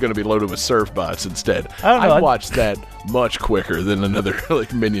 4 is going to be loaded with surf bots instead. I don't know. I'd watch that much quicker than another,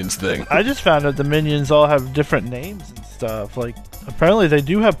 Minions thing. I just found out the Minions all have different names and stuff. Like, apparently they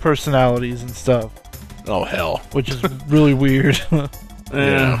do have personalities and stuff. Oh, hell. Which is really weird.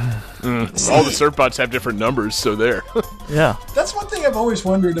 Yeah. All the surf bots have different numbers, so there. Yeah. That's one thing I've always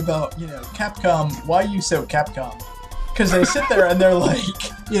wondered about, Capcom. Why you so Capcom? Because they sit there and they're like,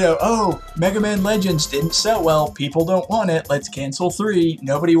 Mega Man Legends didn't sell well. People don't want it. Let's cancel 3.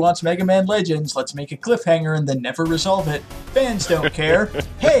 Nobody wants Mega Man Legends. Let's make a cliffhanger and then never resolve it. Fans don't care.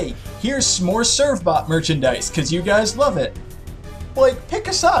 Hey, here's some more Surfbot merchandise because you guys love it. Like, pick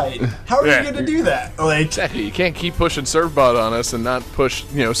a side. How are you going to do that? Like, exactly. You can't keep pushing Surfbot on us and not push,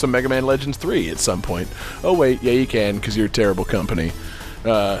 some Mega Man Legends 3 at some point. Oh, wait, yeah, you can, because you're a terrible company.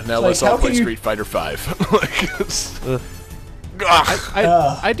 Now let's all play Street Fighter 5.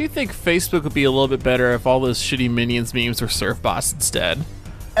 I do think Facebook would be a little bit better if all those shitty Minions memes were Surfbots instead.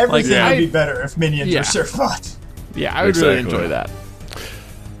 Everything would be better if Minions were Surfbots. Yeah, I would really enjoy that.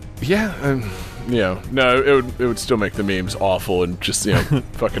 Yeah, no, it would still make the memes awful and just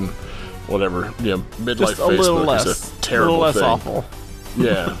fucking whatever. Midlife just a Facebook little less, is a terrible less thing. awful.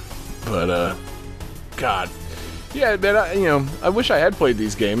 Yeah, but God, yeah, man. I wish I had played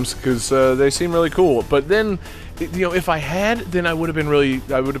these games because they seem really cool. But then, if I had, then I would have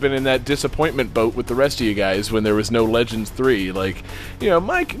been in that disappointment boat with the rest of you guys when there was no Legends 3. Like,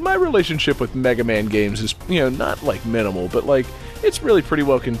 my relationship with Mega Man games is not like minimal, but like. It's really pretty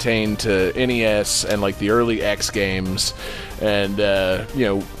well contained to NES and like the early X games, and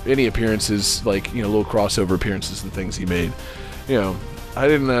any appearances like little crossover appearances and things he made. I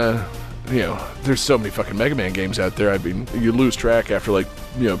didn't. There's so many fucking Mega Man games out there. I mean, you lose track after like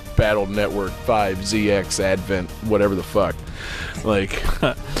Battle Network 5, ZX, Advent, whatever the fuck. Like.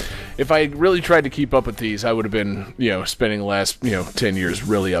 If I really tried to keep up with these, I would have been, spending the last, 10 years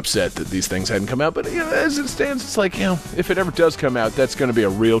really upset that these things hadn't come out. But, as it stands, it's like, if it ever does come out, that's going to be a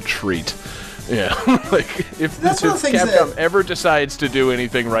real treat. Yeah. Like, if Capcom ever decides to do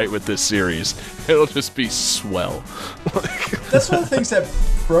anything right with this series, it'll just be swell. That's one of the things that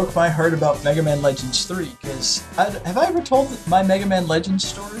broke my heart about Mega Man Legends 3, because have I ever told my Mega Man Legends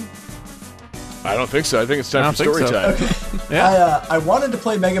story? I don't think so. I think it's time for story time. Okay. Yeah. I wanted to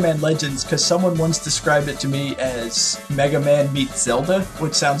play Mega Man Legends because someone once described it to me as Mega Man meets Zelda,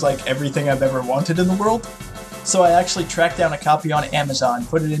 which sounds like everything I've ever wanted in the world. So I actually tracked down a copy on Amazon,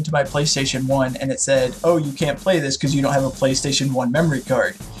 put it into my PlayStation 1, and it said, oh, you can't play this because you don't have a PlayStation 1 memory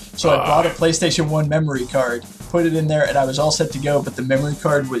card. So I bought a PlayStation 1 memory card, put it in there, and I was all set to go, but the memory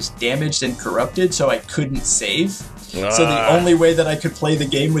card was damaged and corrupted, so I couldn't save. So the only way that I could play the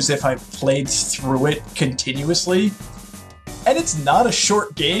game was if I played through it continuously. and it's not a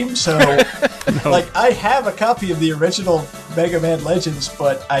short game, so like I have a copy of the original Mega Man Legends,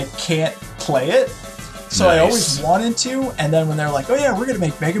 but I can't play it. So I always wanted to, and then when they're like, oh yeah, we're going to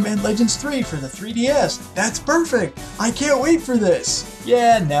make Mega Man Legends 3 for the 3DS, that's perfect. I can't wait for this.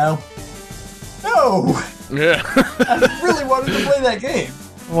 Yeah, no. Yeah. I really wanted to play that game.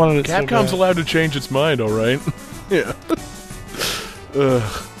 I wanted it so Capcom's bad. allowed to change its mind, all right? Yeah.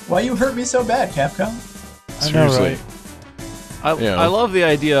 Why you hurt me so bad, Capcom? I know, Seriously. right? I love the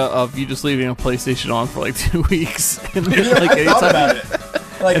idea of you just leaving a PlayStation on for like 2 weeks. And then, You know, like, I thought anytime- about it.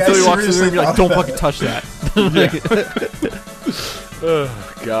 Like, until he walks in the seriously room, you're like, thought don't about fucking it. touch that.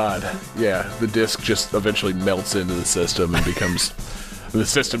 Oh, God. Yeah, the disc just eventually melts into the system and becomes... The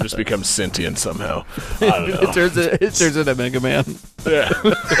system just becomes sentient somehow. I don't know. it turns into Mega Man. Yeah.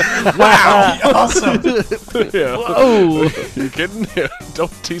 Awesome. Yeah. Oh, You kidding? Yeah.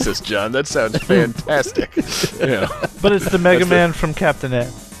 Don't tease us, John. That sounds fantastic. Yeah. But it's the Mega Man from Captain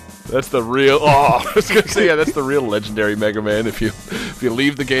Ed. That's the real. Oh, I was gonna say, yeah, that's the real legendary Mega Man. If you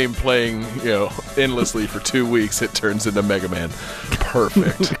leave the game playing, endlessly for 2 weeks, it turns into Mega Man.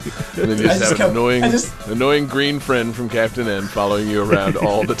 Perfect. And then you I just just have an kept- annoying green friend from Captain N following you around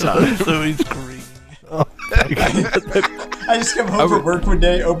all the time. So he's green. I just come home from work one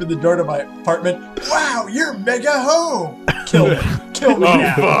day, open the door to my apartment. Wow, you're mega home. Kill me. Kill me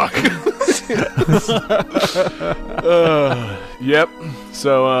now. Yep.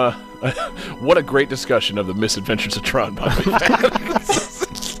 So, what a great discussion of the misadventures of Tron Bonnie.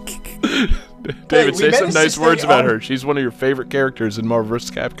 David, we say some managed to nice stay words about on- her. She's one of your favorite characters in Marvel vs.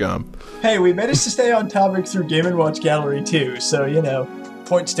 Capcom. Hey, we managed to stay on topic through Game & Watch Gallery too, so,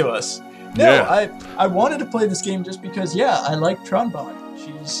 points to us. No, Yeah. I wanted to play this game just because, I like Tron Bonnie.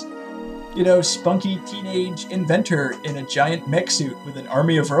 She's, spunky teenage inventor in a giant mech suit with an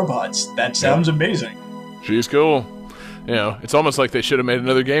army of robots. That sounds amazing. She's cool. It's almost like they should have made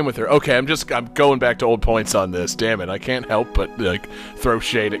another game with her. Okay, I'm going back to old points on this. Damn it, I can't help but throw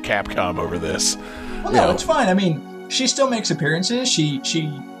shade at Capcom over this. Well, no, it's fine. I mean, she still makes appearances. She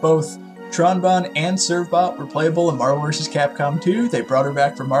both Tronbon and Servbot were playable in Marvel vs. Capcom 2. They brought her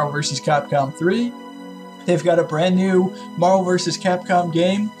back for Marvel vs. Capcom 3. They've got a brand new Marvel vs. Capcom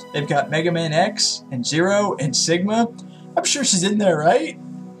game. They've got Mega Man X and Zero and Sigma. I'm sure she's in there, right?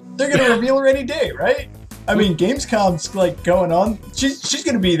 They're gonna reveal her any day, right? I mean, Gamescom's going on. She's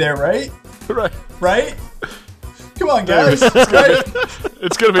gonna be there, right? Right. Right? Come on, guys. Right?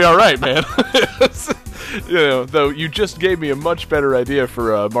 It's gonna be all right, man. Though you just gave me a much better idea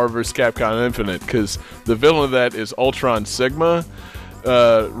for Marvel vs. Capcom Infinite, because the villain of that is Ultron Sigma.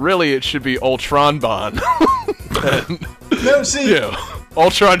 Really, it should be Ultronbon. No, see,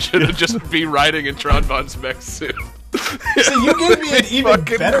 Ultron should just be riding in Tronbon's mech suit. See, you gave me an even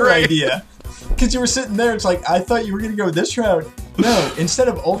Fucking better great. idea. Because you were sitting there, it's like, I thought you were going to go this route. No, instead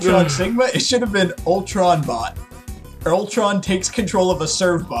of Ultron Sigma, it should have been Ultron Bot. Or Ultron takes control of a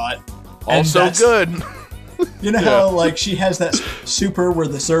Servbot. and Also that's- good. You know how, she has that super where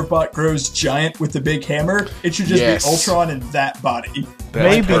the Servbot grows giant with the big hammer? It should just Yes. be Ultron in that body.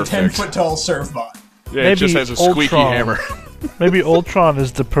 Maybe A perfect. 10-foot tall Servbot. Yeah, it just Maybe has a squeaky Ultron. hammer. Maybe Ultron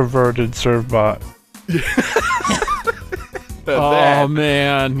is the perverted Servbot. oh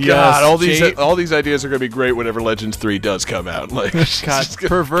man, God, yes, all these ideas are going to be great whenever Legends 3 does come out. God, just gonna-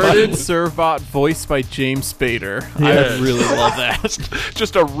 perverted Servbot voiced by James Spader. Yes. I really love that.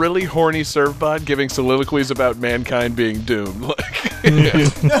 just a really horny Servbot giving soliloquies about mankind being doomed. No,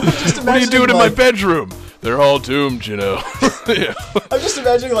 just What are you imagining, doing in my bedroom? They're all doomed, Yeah. I'm just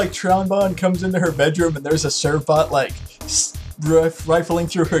imagining Tronbon comes into her bedroom and there's a Servbot rifling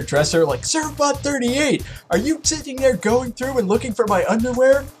through her dresser Servbot 38, are you sitting there going through and looking for my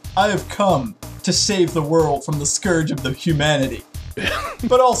underwear? I have come to save the world from the scourge of the humanity.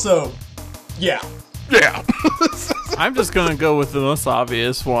 But also, yeah. Yeah. I'm just gonna go with the most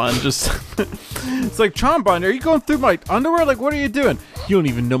obvious one. Just it's like, Trombone, are you going through my underwear? What are you doing? You don't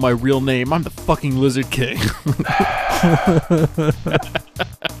even know my real name. I'm the fucking Lizard King.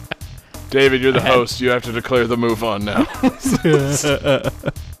 David, you're the host. You have to declare the move on now.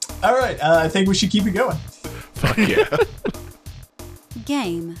 All right, I think we should keep it going. Fuck yeah.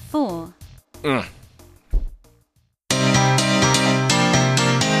 Game 4.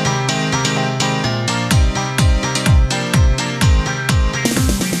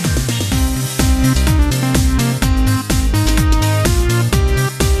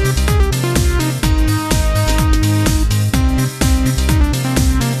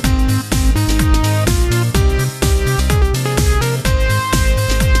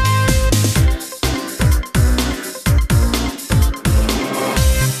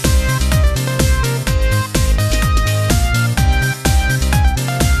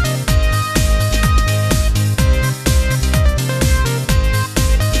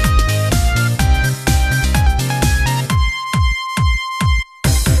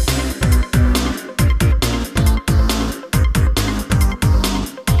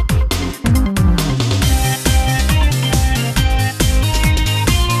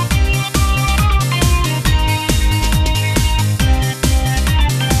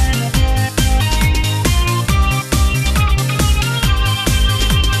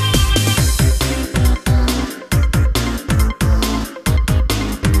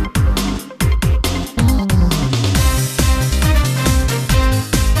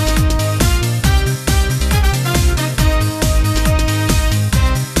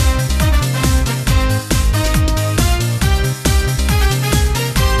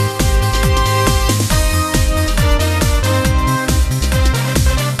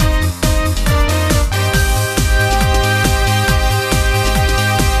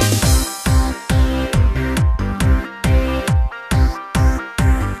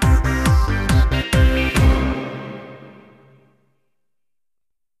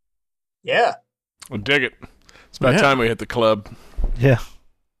 Yeah. I dig it. It's about Yeah. time we hit the club. Yeah.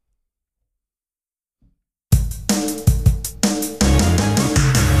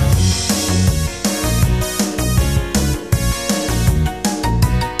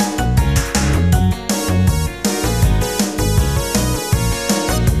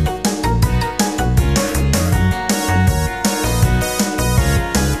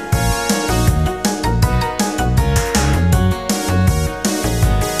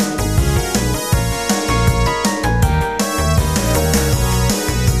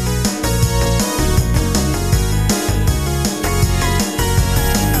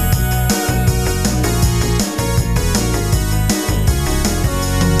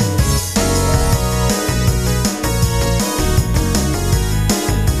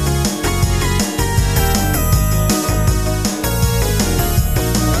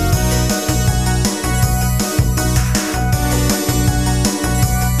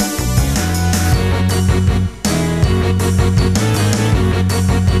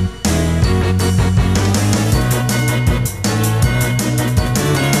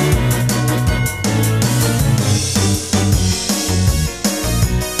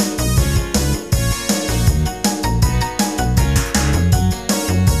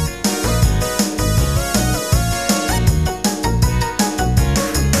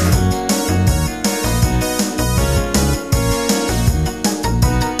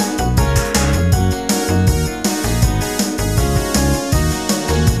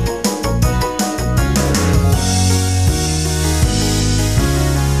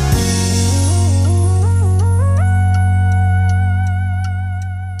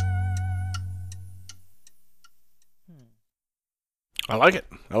 I like it.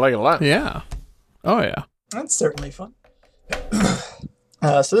 I like it a lot. Yeah. Oh yeah. That's certainly fun.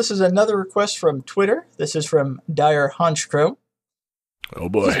 So this is another request from Twitter. This is from Dire Honchcrow. Oh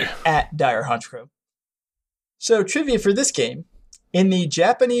boy. At Dire Honchcrow. So trivia for this game. In the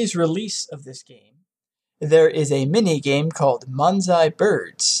Japanese release of this game, there is a mini game called Manzai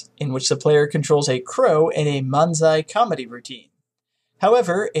Birds, in which the player controls a crow in a manzai comedy routine.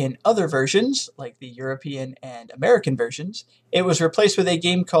 However, in other versions, like the European and American versions, it was replaced with a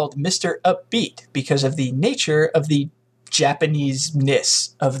game called Mr. Upbeat because of the nature of the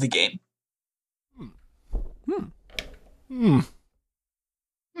Japanese-ness of the game.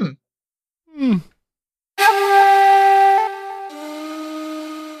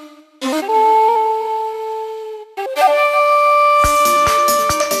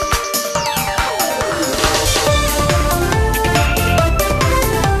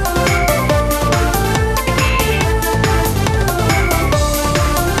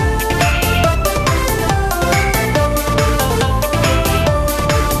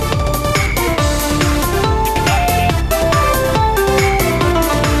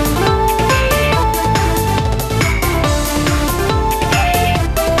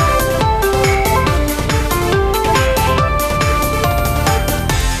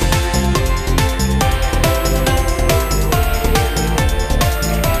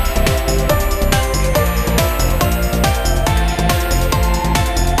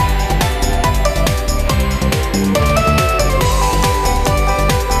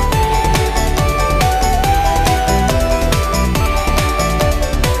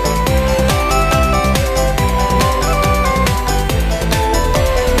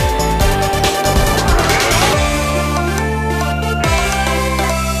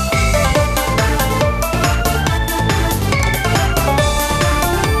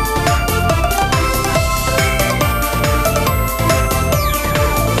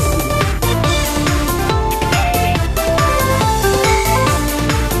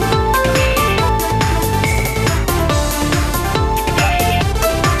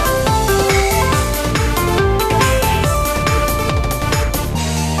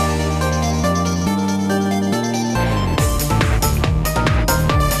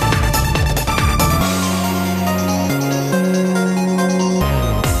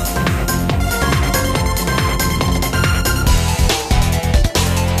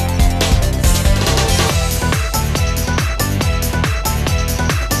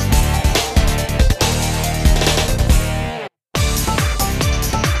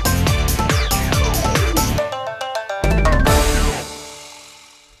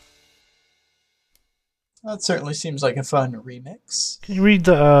 That certainly seems like a fun remix. Can you read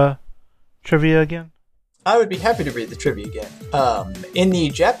the trivia again? I would be happy to read the trivia again. In the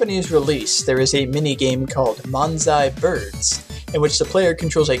Japanese release, there is a mini-game called Manzai Birds, in which the player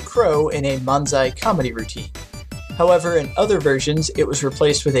controls a crow in a manzai comedy routine. However, in other versions, it was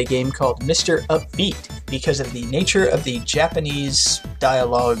replaced with a game called Mr. Upbeat because of the nature of the Japanese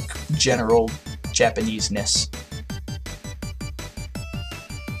dialogue, general Japaneseness.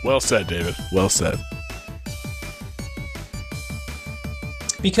 Well said, David. Well said.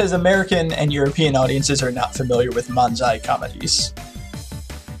 Because American and European audiences are not familiar with manzai comedies.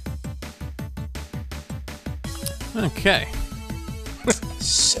 Okay.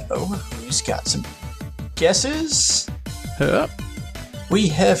 So, who's got some guesses? Yep. We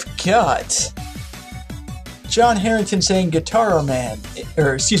have got John Harrington saying Guitar Man,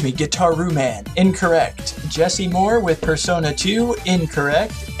 Guitar Man, incorrect. Jesse Moore with Persona 2,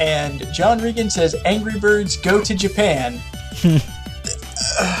 incorrect. And John Regan says Angry Birds Go to Japan.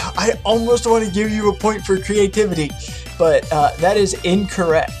 I almost want to give you a point for creativity, but that is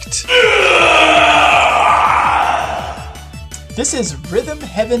incorrect. This is Rhythm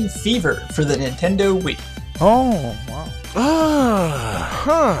Heaven Fever for the Nintendo Wii. Oh, wow.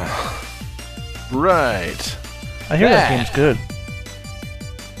 Right. I hear that game's good.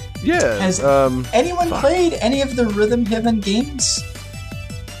 Yeah. Has anyone played any of the Rhythm Heaven games?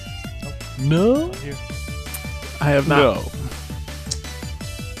 No. I have not. No.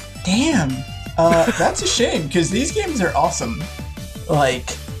 Damn. That's a shame, because these games are awesome.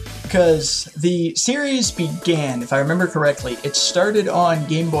 Because the series began, if I remember correctly, it started on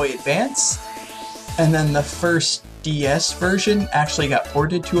Game Boy Advance, and then the first DS version actually got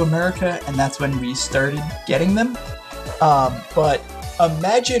ported to America, and that's when we started getting them. But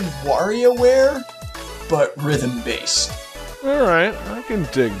imagine WarioWare, but rhythm-based. Alright, I can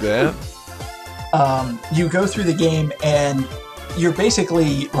dig that. You go through the game, and you're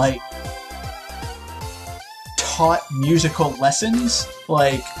basically, taught musical lessons.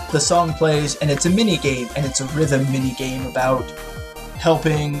 The song plays, and it's a mini game, and it's a rhythm mini game about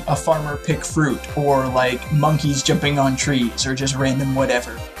helping a farmer pick fruit, or monkeys jumping on trees, or just random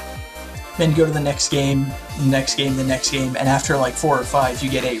whatever. Then go to the next game, the next game, the next game, and after 4 or 5, you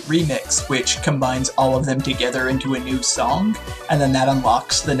get a remix, which combines all of them together into a new song, and then that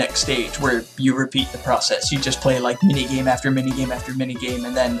unlocks the next stage, where you repeat the process. You just play mini game after mini game after mini game,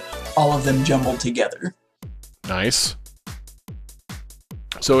 and then all of them jumbled together. Nice.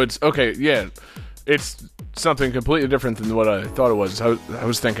 So it's okay, yeah. It's something completely different than what I thought it was. I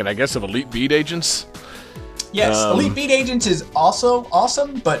was thinking, I guess, of Elite Beat Agents. Yes, Elite Beat Agents is also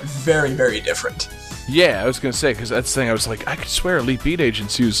awesome, but very, very different. Yeah, I was gonna say, because that's the thing. I was like, I could swear Elite Beat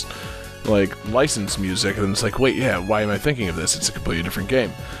Agents use licensed music, and it's wait, yeah, why am I thinking of this? It's a completely different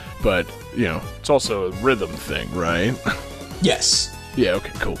game, but it's also a rhythm thing, right? Yes. Yeah.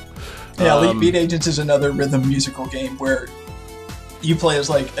 Okay. Cool. Yeah, Elite Beat Agents is another rhythm musical game where you play as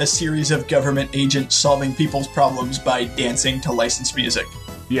a series of government agents solving people's problems by dancing to licensed music.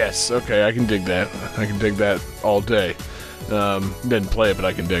 Yes. Okay, I can dig that. I can dig that all day. Didn't play it, but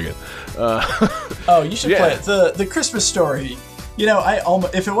I can dig it. Oh, you should play it. The Christmas Story.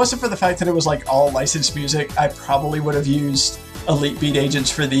 If it wasn't for the fact that it was all licensed music, I probably would have used Elite Beat Agents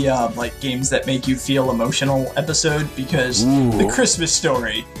for the games that make you feel emotional episode, because the Christmas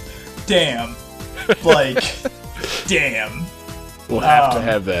Story, damn, damn. We'll have to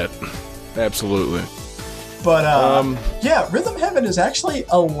have that. Absolutely. But yeah, Rhythm Heaven is actually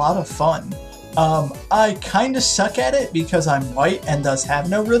a lot of fun. I kind of suck at it because I'm white and thus have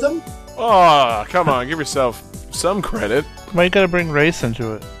no rhythm. Oh, come on, give yourself some credit. Why you gotta bring race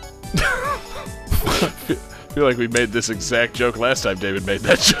into it? I feel like we made this exact joke last time David made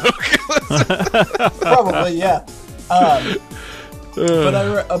that joke. Probably, yeah.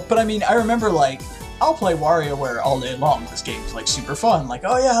 But I mean, I remember I'll play WarioWare all day long. This game's super fun.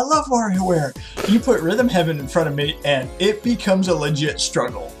 Oh yeah, I love WarioWare. You put Rhythm Heaven in front of me, and it becomes a legit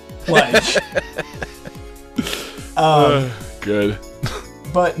struggle. Good.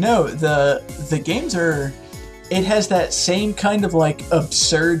 But no, the games are. It has that same kind of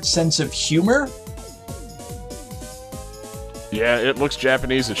absurd sense of humor. Yeah, it looks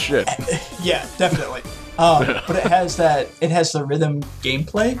Japanese as shit. Yeah, definitely. But it has the rhythm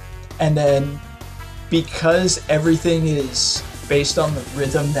gameplay, and then because everything is based on the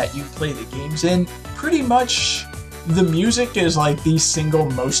rhythm that you play the games in, pretty much the music is the single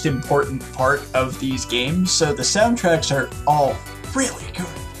most important part of these games, so the soundtracks are all really good.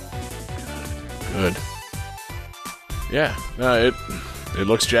 Good. Yeah, no, it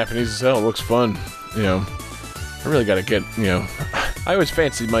looks Japanese as hell. It looks fun. I really gotta get, I always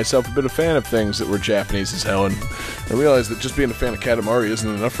fancied myself a bit of fan of things that were Japanese as hell, and I realized that just being a fan of Katamari isn't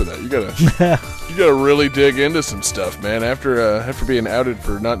enough for that. You gotta really dig into some stuff, man. After being outed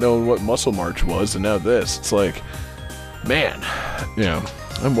for not knowing what Muscle March was, and now this, it's man,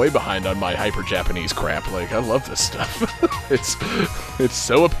 I'm way behind on my hyper Japanese crap. Like, I love this stuff. it's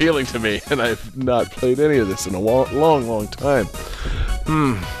so appealing to me, and I've not played any of this in a long time.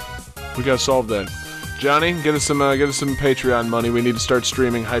 We gotta solve that. Johnny, get us some Patreon money. We need to start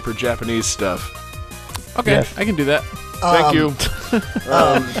streaming hyper Japanese stuff. Okay, Yes. I can do that. Thank you.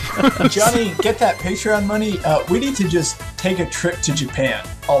 Johnny, get that Patreon money. We need to just take a trip to Japan,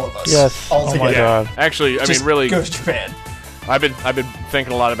 all of us. Yes. All Oh together. my God. Actually, I Just mean, really, go to Japan. I've been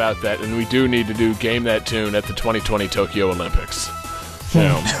thinking a lot about that, and we do need to do Game That Tune at the 2020 Tokyo Olympics. You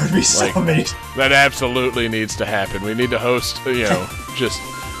know, That would be so Like- amazing. that absolutely needs to happen. We need to host, just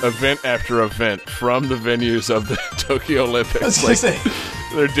event after event from the venues of the Tokyo I was Olympics. gonna Like, say,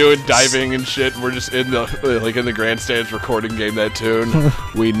 they're doing diving and shit, and we're just in the grandstands recording Game That Tune.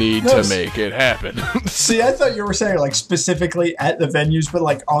 We need No, to make it happen. see, I thought you were saying like specifically at the venues, but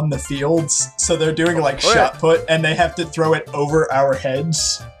like on the fields. So they're doing like Oh, yeah. shot put, and they have to throw it over our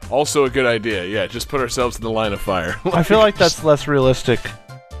heads. Also a good idea. Yeah, just put ourselves in the line of fire. I feel like that's less realistic.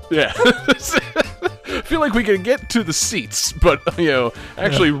 Yeah. I feel like we can get to the seats, but,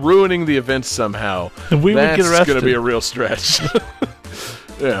 actually ruining the event somehow. We would get that's arrested. going to be a real stretch.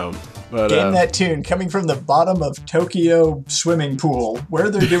 But, Game That Tune coming from the bottom of Tokyo swimming pool, where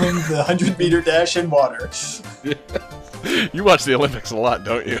they're doing the 100-meter dash in water. you watch the Olympics a lot,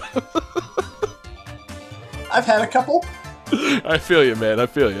 don't you? I've had a couple. I feel you, man. I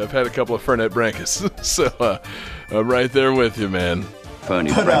feel you. I've had a couple of Fernet Brancas, so I'm right there with you, man. But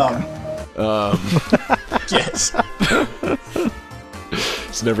yes,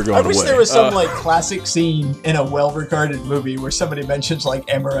 It's never going I away. wish there was some like classic scene in a well-regarded movie where somebody mentions like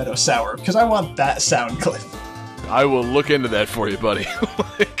amaretto sour, because I want that sound clip. I will look into that for you, buddy.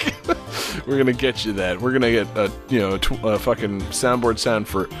 Like, we're gonna get you that. We're gonna get a fucking soundboard sound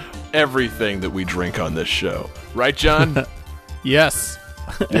for everything that we drink on this show, right, John? Yes.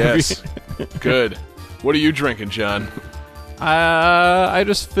 Yes. Good. What are you drinking, John? I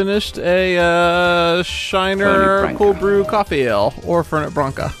just finished a Shiner Cold Brew Coffee Ale, or Fernet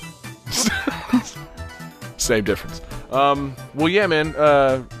Branca. Same difference. Well, yeah, man.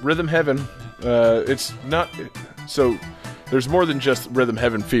 Rhythm Heaven. It's not. So there's more than just Rhythm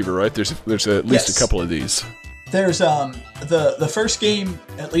Heaven Fever, right? There's at least Yes. a couple of these. There's the first game,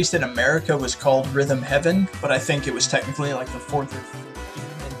 at least in America, was called Rhythm Heaven, but I think it was technically like the fourth or fifth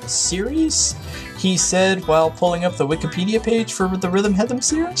game in the series. He said while pulling up the Wikipedia page for the Rhythm Heaven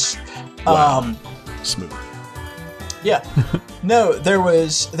series. Wow. Smooth. Yeah. No, there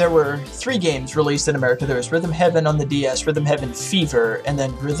were 3 games released in America. There was Rhythm Heaven on the DS, Rhythm Heaven Fever, and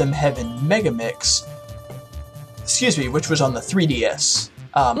then Rhythm Heaven Megamix. Excuse me, which was on the 3DS.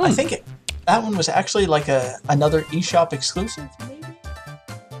 I think that one was actually like another eShop exclusive,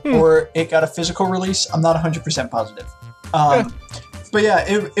 maybe? Or it got a physical release. I'm not 100% positive. But yeah,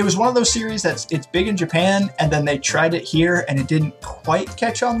 it was one of those series it's big in Japan, and then they tried it here, and it didn't quite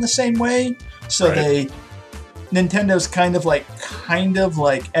catch on the same way. So Right. Nintendo's kind of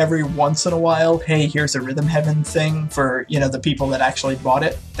like every once in a while, hey, here's a Rhythm Heaven thing for, the people that actually bought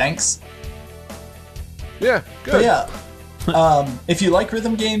it. Thanks. Yeah. But Good. yeah, if you like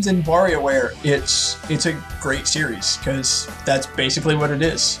rhythm games in WarioWare, it's a great series, because that's basically what it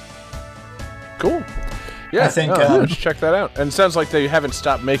is. Cool. Yeah, I think, let's check that out. And it sounds like they haven't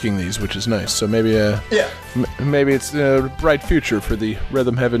stopped making these, which is nice. So maybe, Yeah. maybe it's a bright future for the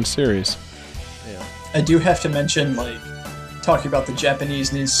Rhythm Heaven series. I do have to mention, like, talking about the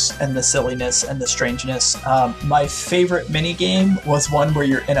Japaneseness and the silliness and the strangeness. My favorite minigame was one where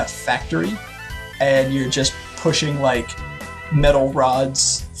you're in a factory and you're just pushing, like, metal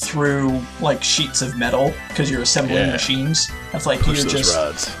rods through, like, sheets of metal because you're assembling Yeah. machines. That's like Push you're those just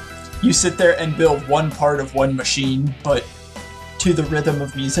rods. you sit there and build one part of one machine, but to the rhythm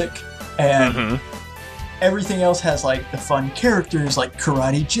of music, and everything else has like the fun characters like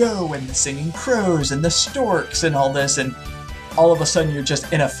Karate Joe and the singing crows and the storks and all this, and all of a sudden you're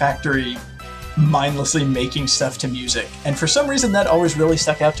just in a factory mindlessly making stuff to music. And for some reason that always really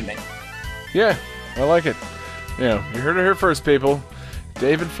stuck out to me. Yeah, I like it. You heard it here first, people.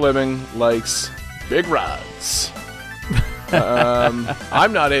 David Fleming likes big rods.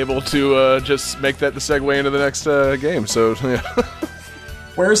 I'm not able to just make that the segue into the next game, so yeah.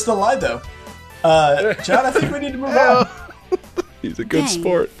 Where's the lie though? John, I think we need to move on. He's a good Game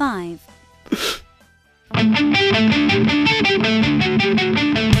sport. 5.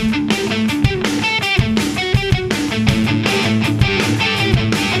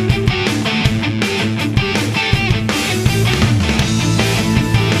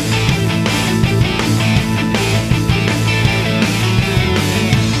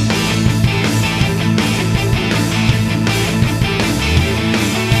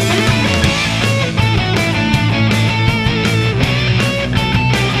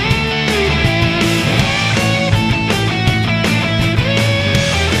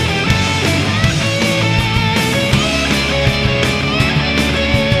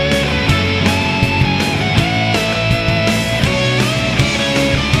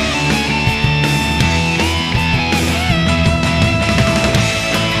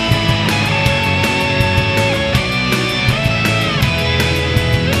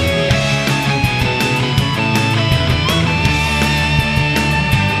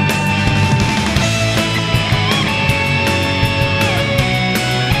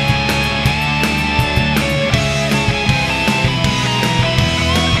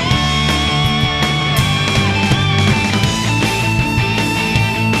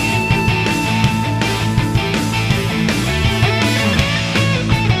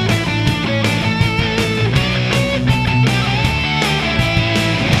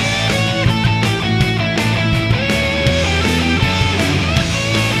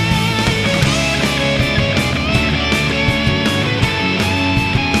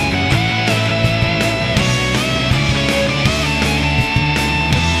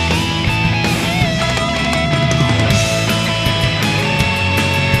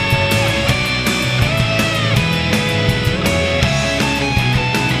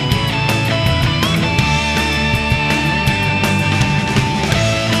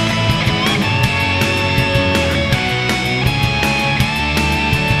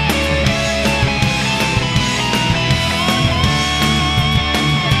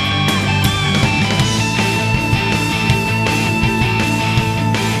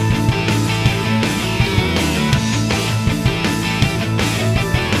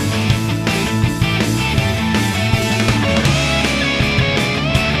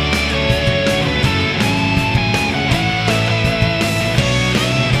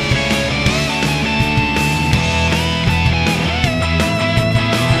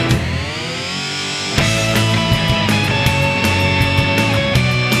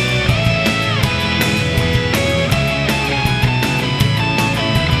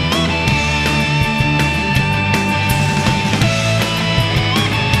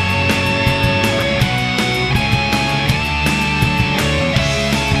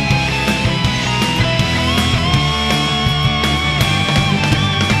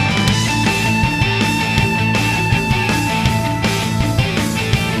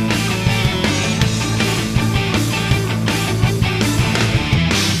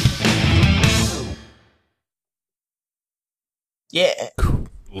 Yeah.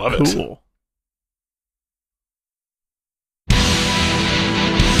 Love it. Cool.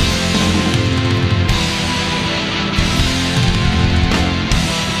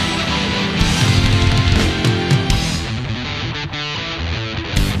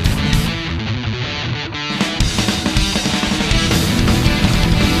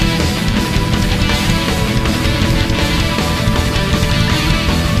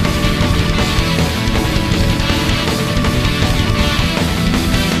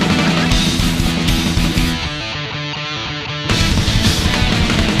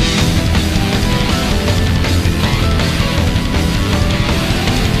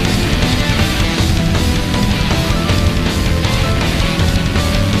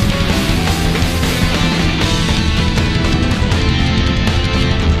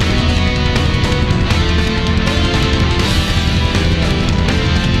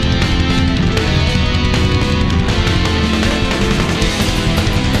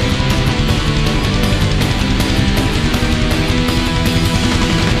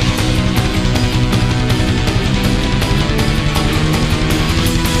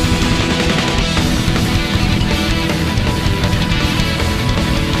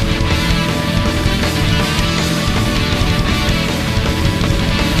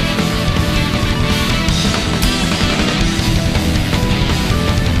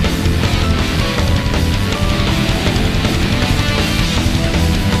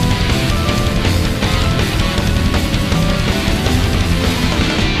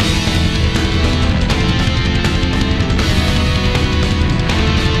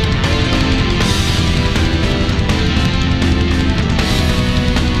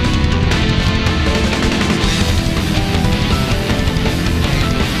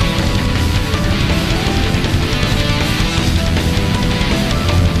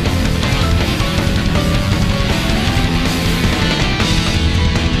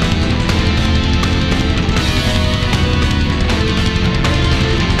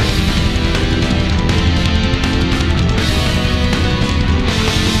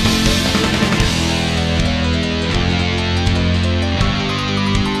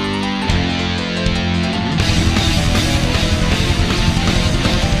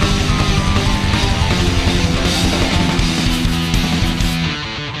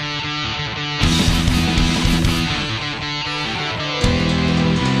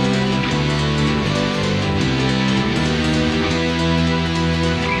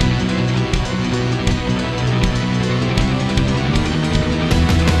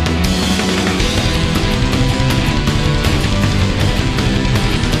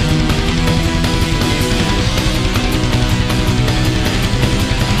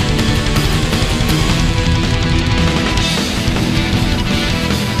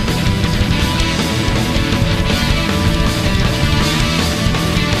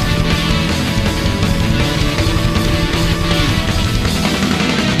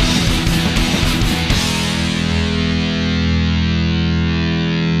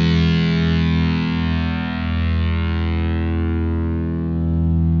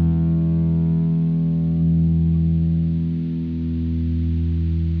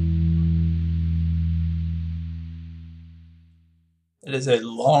 It is a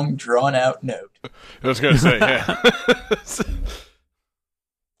long, drawn-out note. I was going to say, yeah.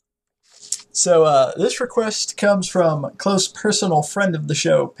 So this request comes from a close personal friend of the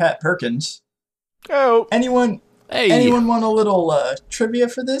show, Pat Perkins. Oh. Anyone want a little trivia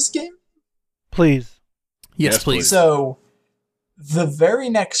for this game? Please. Yes, please. So, the very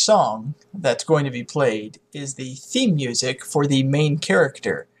next song that's going to be played is the theme music for the main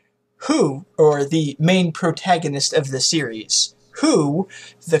character, or the main protagonist of the series, who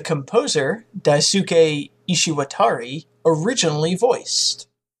the composer, Daisuke Ishiwatari, originally voiced.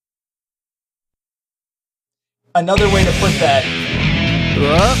 Another way to put that...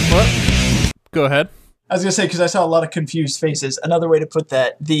 What? Go ahead. I was going to say, because I saw a lot of confused faces, another way to put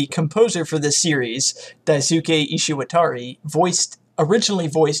that, the composer for this series, Daisuke Ishiwatari, originally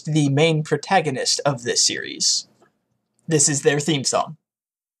voiced the main protagonist of this series. This is their theme song.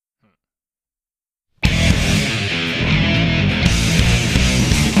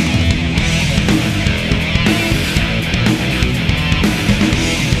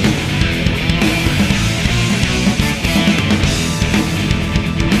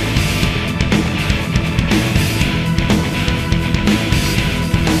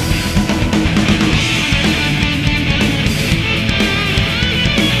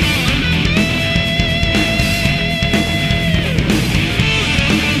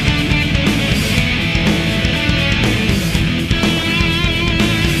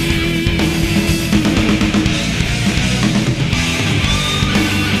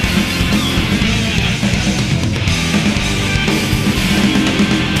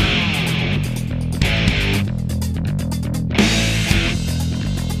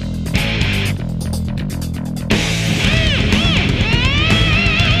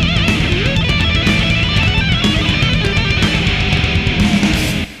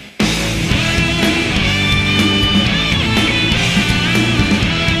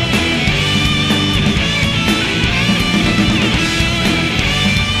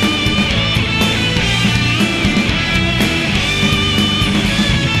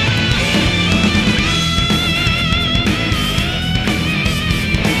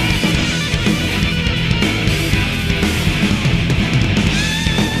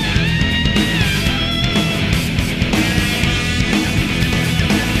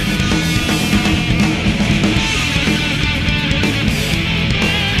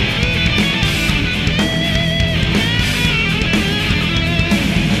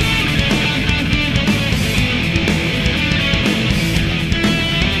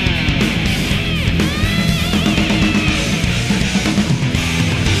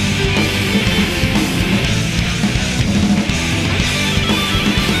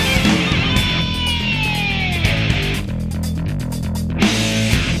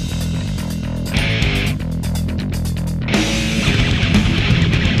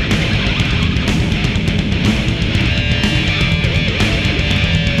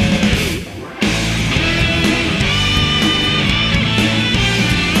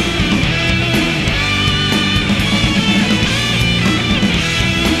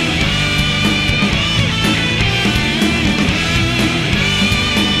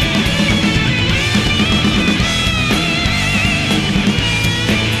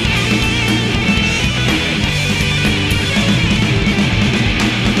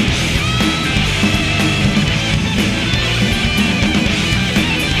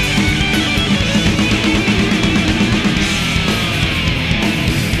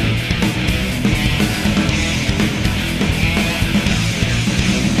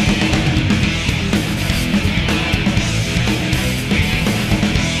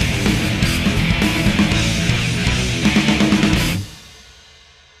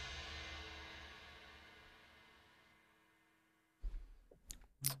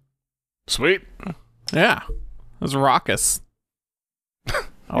 Sweet. Yeah. It was raucous.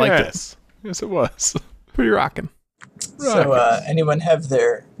 I liked it. Yes, it was. Pretty rocking. So, anyone have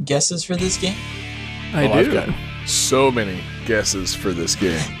their guesses for this game? I Well, do. I've got so many guesses for this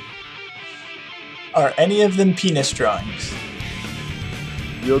game. Are any of them penis drawings?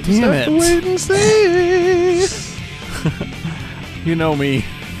 You'll just Damn have to it. wait and see. You know me.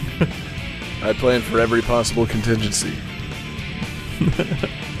 I plan for every possible contingency.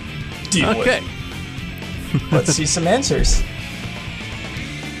 Deal with Okay. it. Let's see some answers.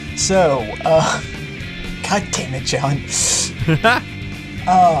 So, God damn it, John.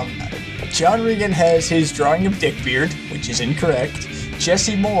 John Regan has his drawing of Dickbeard, which is incorrect.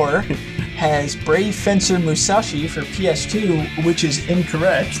 Jesse Moore has Brave Fencer Musashi for PS2, which is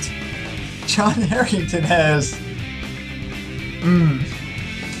incorrect. John Harrington has...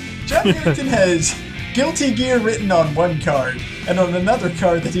 John Harrington has Guilty Gear written on one card, and on another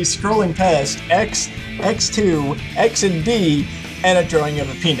card that he's scrolling past, X, X2, X and D, and a drawing of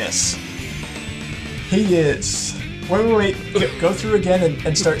a penis. He is... Wait. Go through again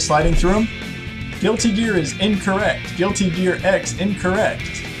and start sliding through them. Guilty Gear is incorrect. Guilty Gear X,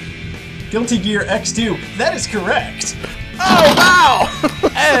 incorrect. Guilty Gear X2, that is correct. Oh, wow!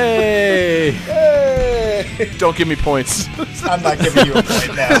 Hey! Hey! Don't give me points. I'm not giving you a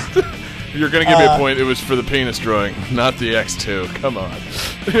point now. You're going to give me a point. It was for the penis drawing, not the X2. Come on.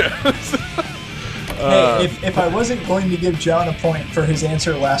 Hey, if I wasn't going to give John a point for his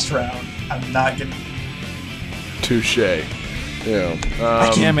answer last round, I'm not giving... Touche. Yeah.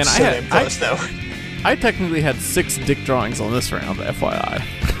 Yeah, man, so damn close, though. I technically had 6 dick drawings on this round, FYI.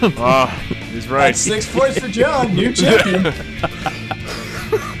 He's right. That's 6 points for John, new champion.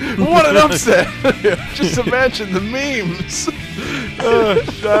 What an upset! Just imagine the memes.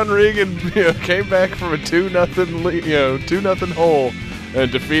 John Regan, came back from a 2-0 hole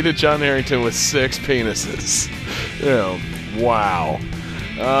and defeated John Harrington with 6 penises. Wow.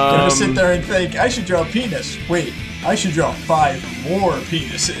 Gonna sit there and think, I should draw a penis. Wait, I should draw 5 more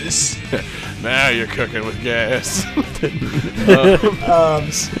penises. Now you're cooking with gas.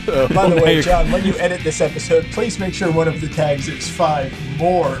 By the way, John, when you edit this episode, please make sure one of the tags is 5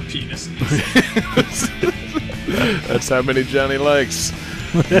 more penises. That's how many Johnny likes.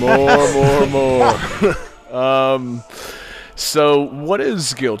 More. So, what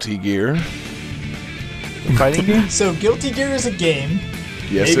is Guilty Gear? Fighting game? So, Guilty Gear is a game.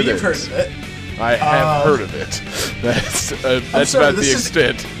 Yes, Maybe it you've heard is. of it. I have heard of it. That's sorry, about the this is-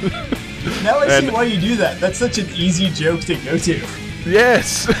 extent. Now I see And- why you do that. That's such an easy joke to go to.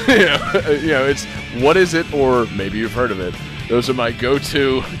 Yes, it's what is it, or maybe you've heard of it. Those are my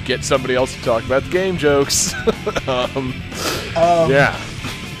go-to get somebody else to talk about the game jokes. Yeah.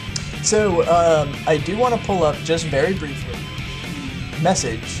 So, I do want to pull up just very briefly the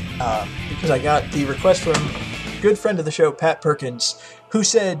message, because I got the request from a good friend of the show, Pat Perkins, who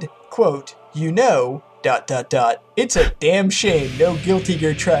said, quote, it's a damn shame no Guilty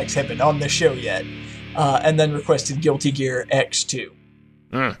Gear tracks have been on the show yet. And then requested Guilty Gear X2.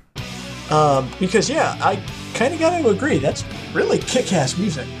 Because, yeah, I kind of got to agree. That's really kick-ass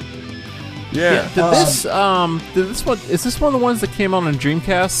music. Yeah. Did this one is this one of the ones that came out on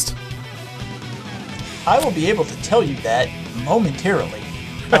Dreamcast? I will be able to tell you that momentarily.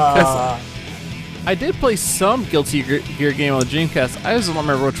 I did play some Guilty Gear game on the Dreamcast. I just don't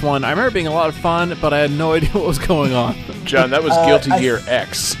remember which one. I remember it being a lot of fun, but I had no idea what was going on. John, that was Guilty Gear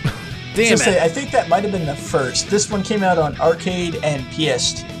X. Damn it! I think that might have been the first. This one came out on arcade and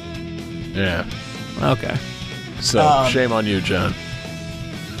PS2. Yeah. Okay. So, shame on you, John.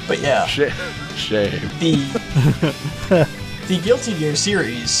 But yeah, Shame. the Guilty Gear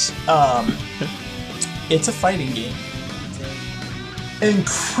series, it's a fighting game.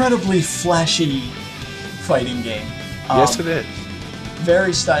 Incredibly flashy fighting game. Yes, it is.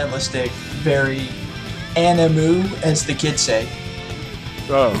 Very stylistic, very anime, as the kids say.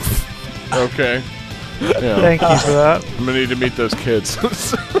 Oh, okay. Yeah. Thank you for that. I'm gonna need to meet those kids.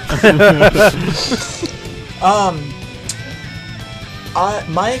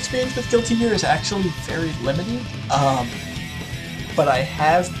 My experience with Guilty Gear is actually very limited, but I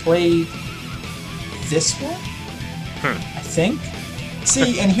have played this one, I think.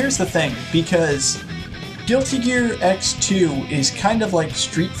 See, and here's the thing, because Guilty Gear X2 is kind of like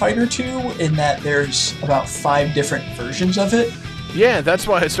Street Fighter 2 in that there's about 5 different versions of it. Yeah, that's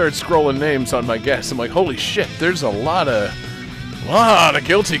why I started scrolling names on my guests. I'm like, holy shit, there's a lot of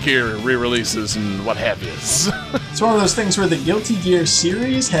Guilty Gear re-releases and what have you. It's one of those things where the Guilty Gear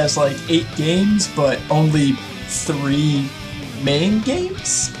series has like 8 games, but only 3 main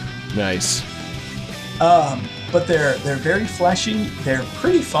games. Nice. But they're very flashy. They're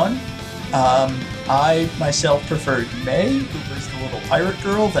pretty fun. I myself preferred May, who was the little pirate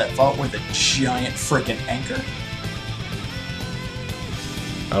girl that fought with a giant frickin' anchor.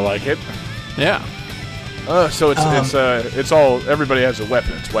 I like it. Yeah. So it's all, everybody has a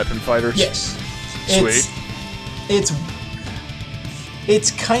weapon. It's weapon fighters. Yes. Sweet.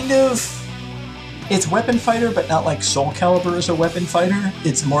 It's kind of... It's Weapon Fighter, but not like Soul Calibur is a Weapon Fighter.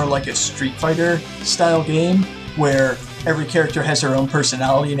 It's more like a Street Fighter style game where every character has their own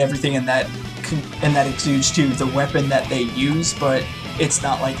personality and everything, and that exudes to the weapon that they use, but it's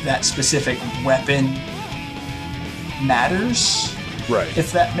not like that specific weapon matters. Right.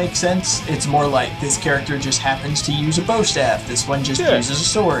 If that makes sense. It's more like this character just happens to use a bow staff. This one just uses a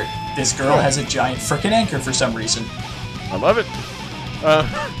sword. This girl has a giant frickin' anchor for some reason. I love it.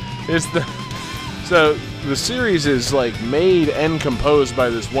 So the series is like made and composed by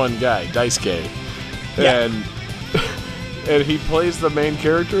this one guy, Daisuke. Yeah. And he plays the main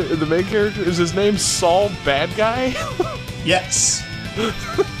character. The main character is his name Saul Bad Guy? Yes.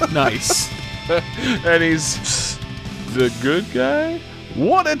 Nice. And he's the good guy?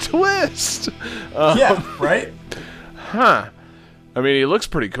 What a twist! Yeah, right? Huh. I mean, he looks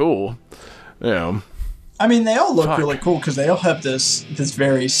pretty cool. You know. I mean, they all look Fuck. really cool because they all have this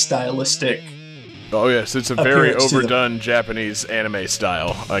very stylistic... Oh, yes, it's a very Appearance to them. overdone Japanese anime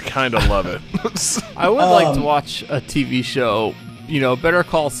style. I kind of love it. I would like to watch a TV show, Better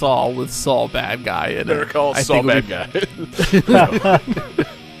Call Saul with Saul Bad Guy in it. Better call I Saul think Bad it Guy.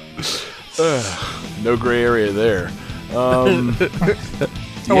 No gray area there. Or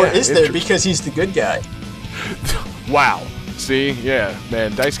Yeah, is there because he's the good guy? Wow. See? Yeah,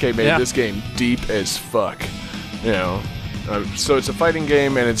 man, Daisuke made Yeah. this game deep as fuck. So it's a fighting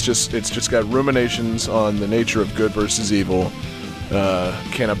game, and it's just got ruminations on the nature of good versus evil.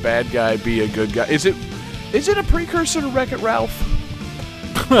 Can a bad guy be a good guy? Is it a precursor to Wreck-It Ralph?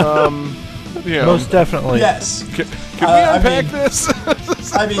 Most definitely. Yes. Can we unpack mean- this?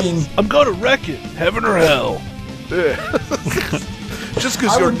 I mean, I'm gonna wreck it, heaven or hell. Just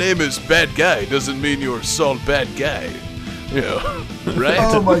because your name is Bad Guy doesn't mean you're Saul Bad Guy. Right?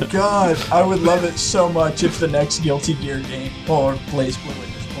 oh my god, I would love it so much if the next Guilty Gear game, or Blaze Blue at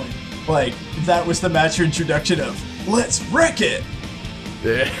this point, like, that was the match introduction of, let's wreck it!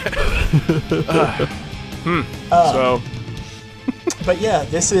 So, But yeah,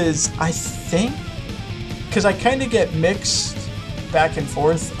 this is, I think, because I kind of get mixed back and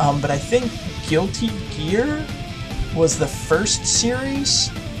forth, but I think Guilty Gear was the first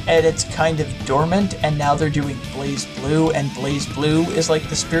series, and it's kind of dormant, and now they're doing Blaze Blue, and Blaze Blue is like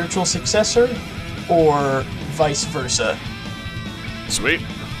the spiritual successor, or vice versa. Sweet.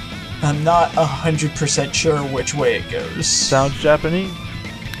 I'm not 100% sure which way it goes. Sounds Japanese.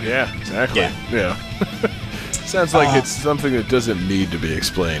 Yeah, exactly. Yeah. Sounds like it's something that doesn't need to be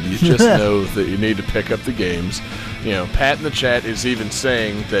explained. You just know that you need to pick up the games. You know, Pat in the chat is even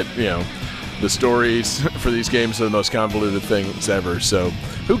saying that, you know, the stories for these games are the most convoluted things ever. So,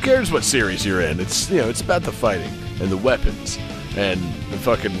 who cares what series you're in? It's, you know, it's about the fighting and the weapons and the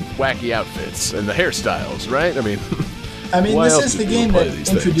fucking wacky outfits and the hairstyles, right? I mean, why this else is do the people game play that these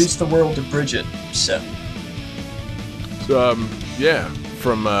introduced the world to Bridget, so. Yeah,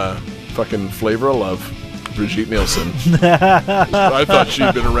 from fucking Flavor of Love, Brigitte Nielsen. I thought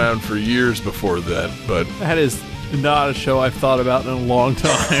she'd been around for years before that, but That is not a show I've thought about in a long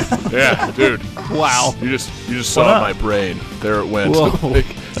time. yeah, dude. Wow. You just saw my brain. There it went. Whoa.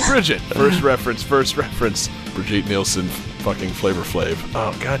 Like, Bridget, first reference. Brigitte Nielsen, fucking Flavor Flav.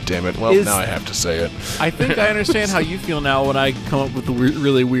 Oh, god damn it. Well, now I have to say it. I think I understand how you feel now when I come up with the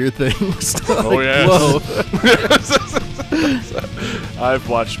really weird things. Oh, yeah. Whoa. I've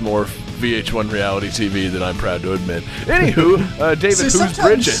watched more VH1 reality TV than I'm proud to admit. Anywho, David, See, who's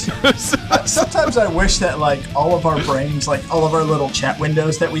Bridget? Sometimes I wish that, like, all of our brains, like, all of our little chat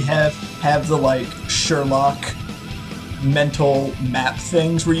windows that we have the, like, Sherlock mental map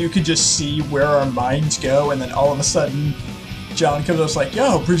things where you could just see where our minds go, and then all of a sudden John comes up like,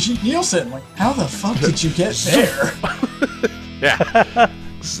 yo, Brigitte Nielsen. Like, how the fuck did you get there? Yeah,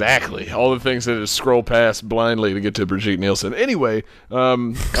 exactly. All the things that just scroll past blindly to get to Brigitte Nielsen. Anyway,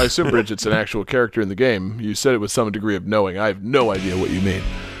 I assume Bridget's an actual character in the game. You said it with some degree of knowing. I have no idea what you mean.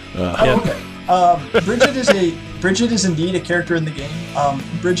 Okay. Bridget is indeed a character in the game.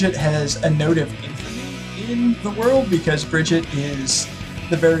 Bridget has a note of infamy in the world because Bridget is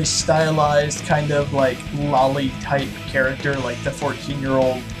the very stylized kind of like lolly type character, like the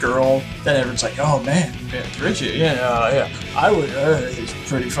 14-year-old girl that everyone's like, oh man, Bridget, yeah, I would, it's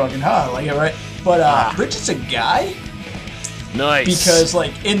pretty fucking hot, I like it, right? But Bridget's a guy. Nice. Because,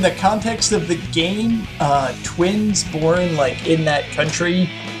 like, in the context of the game, twins born, like, in that country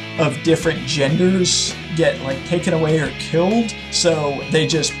of different genders get, like, taken away or killed. So they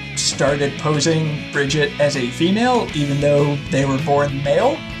just started posing Bridget as a female, even though they were born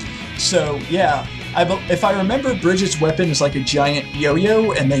male. So, yeah. If I remember, Bridget's weapon is like a giant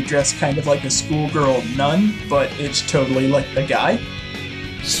yo-yo, and they dress kind of like a schoolgirl nun, but it's totally like a guy.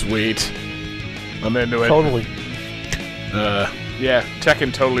 Sweet. I'm into it. Totally. Yeah,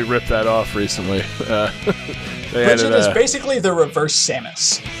 Tekken totally ripped that off recently. Bridget is basically the reverse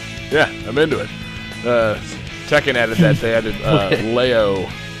Samus. Yeah, I'm into it. Tekken added that. They added Leo,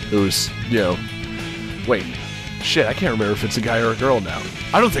 who's, you know... Wait. Shit, I can't remember if it's a guy or a girl now.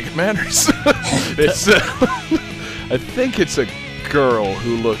 I don't think it matters. It's, I think it's a girl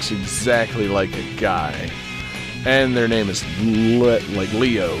who looks exactly like a guy. And their name is like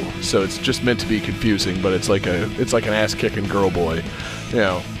Leo, so it's just meant to be confusing, but it's like an ass-kicking girl boy. You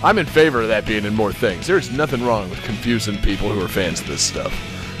know, I'm in favor of that being in more things. There's nothing wrong with confusing people who are fans of this stuff.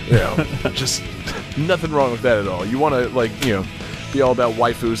 You know, just nothing wrong with that at all. You want to, like, you know, be all about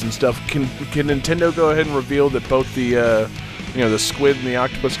waifus and stuff. Can Nintendo go ahead and reveal that both the the squid and the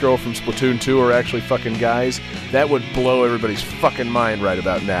octopus girl from Splatoon 2 are actually fucking guys? That would blow everybody's fucking mind right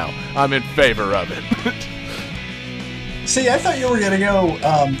about now. I'm in favor of it. See, I thought you were going to go,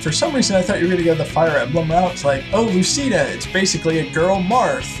 for some reason I thought you were going to go the Fire Emblem route. It's like, oh, Lucina, it's basically a girl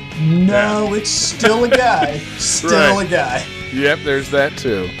Marth. No, It's still a guy. Still a guy. Yep, there's that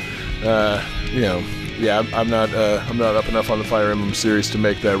too. I'm not up enough on the Fire Emblem series to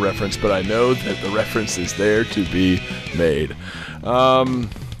make that reference, but I know that the reference is there to be made. Cool.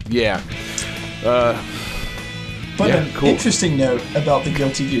 Interesting note about the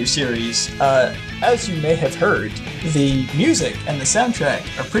Guilty Gear series, as you may have heard, the music and the soundtrack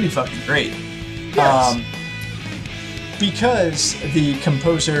are pretty fucking great. Yes. Because the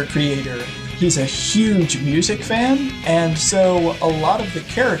composer-creator, he's a huge music fan, and so a lot of the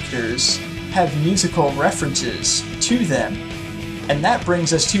characters have musical references to them. And that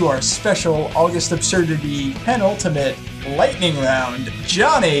brings us to our special August Absurdity penultimate lightning round.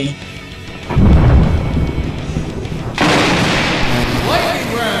 Johnny!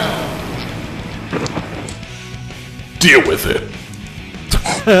 Lightning round! Deal with it.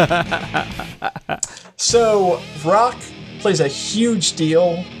 So, rock plays a huge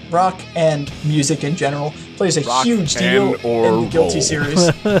deal. Rock and music in general plays a huge deal in the Guilty series.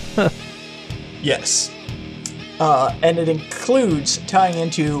 Yes. and it includes tying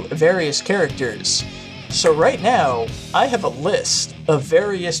into various characters. So right now, I have a list of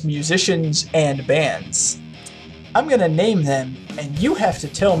various musicians and bands. I'm gonna name them, and you have to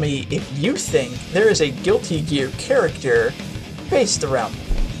tell me if you think there is a Guilty Gear character based around them.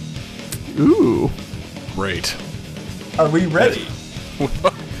 Ooh. Great. Are we ready?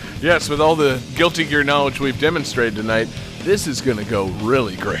 Yes, with all the Guilty Gear knowledge we've demonstrated tonight, this is going to go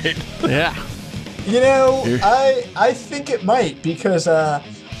really great. Yeah. You know, I think it might, because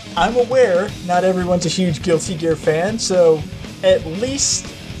I'm aware not everyone's a huge Guilty Gear fan, so at least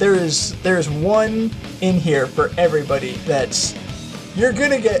there's one in here for everybody that's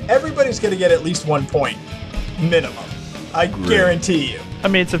everybody's gonna get at least 1 point minimum. I guarantee you. I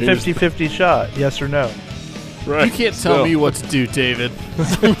mean, it's a 50-50 shot, yes or no. Right. You can't tell me what to do, David.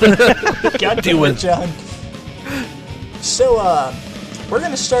 God damn it, John. So, we're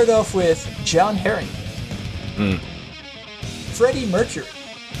gonna start off with John Harrington. Freddie Mercury.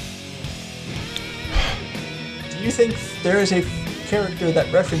 Do you think there is a character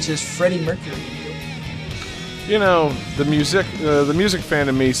that references Freddie Mercury? You know, the music fan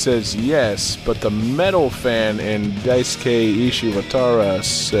in me says yes, but the metal fan in Daisuke Ishiwatara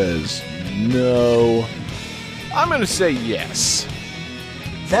says no. I'm going to say yes.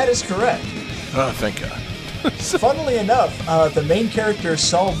 That is correct. Oh, thank God. Funnily enough, the main character,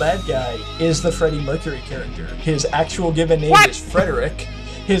 Saul Bad Guy, is the Freddie Mercury character. His actual given name is Frederick.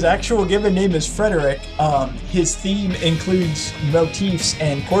 His theme includes motifs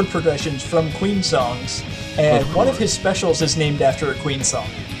and chord progressions from Queen songs, and one of his specials is named after a Queen song.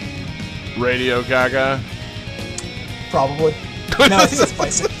 Radio Gaga? Probably. No, I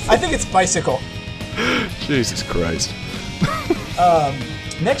think it's Bicycle. Bicycle. Jesus Christ.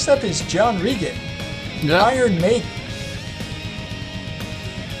 Next up is John Regan. Yeah. Iron Maiden.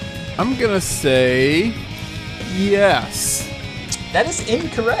 I'm going to say yes. That is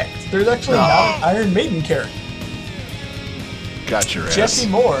incorrect. There's actually not an Iron Maiden character. Got your ass. Jesse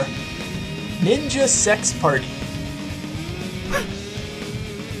Moore. Ninja Sex Party.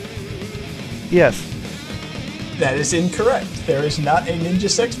 Yes. That is incorrect. There is not a Ninja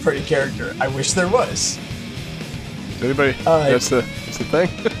Sex Party character. I wish there was. Anybody? That's the thing?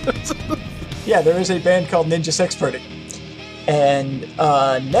 Yeah, there is a band called Ninja Sex Party. And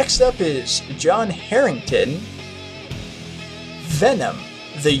next up is John Harrington. Venom,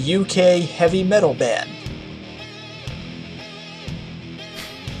 the UK heavy metal band.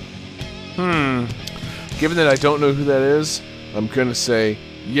 Given that I don't know who that is, I'm going to say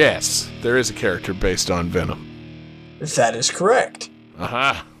yes, there is a character based on Venom. That is correct.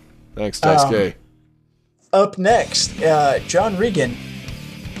 Aha. Thanks, Daisuke. Up next, John Regan.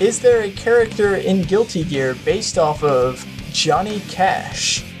 Is there a character in Guilty Gear based off of Johnny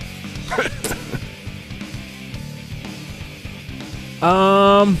Cash?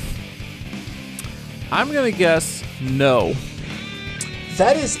 I'm gonna guess no.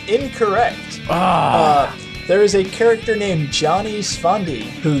 That is incorrect. There is a character named Johnny Svandy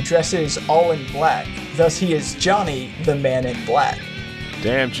who dresses all in black. Thus, he is Johnny, the Man in Black.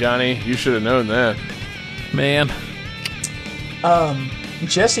 Damn, Johnny, you should have known that. Man.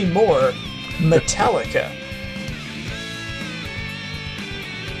 Jesse Moore, Metallica.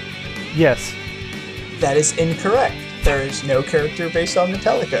 Yes. That is incorrect. There is no character based on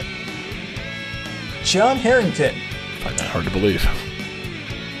Metallica. John Harrington. I find that hard to believe.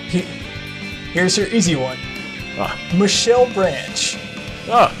 Here's your easy one. Michelle Branch.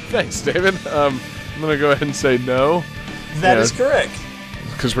 Oh, thanks, David. I'm going to go ahead and say no. That is correct.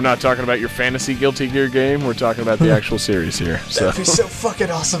 Because we're not talking about your fantasy Guilty Gear game. We're talking about the actual series here. So. That'd be so fucking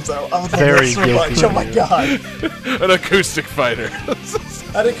awesome, though. I would love Very that so much. Guilty Oh my Gear. god. An acoustic fighter.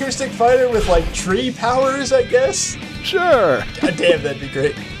 An acoustic fighter with, like, tree powers, I guess? Sure. God damn, that'd be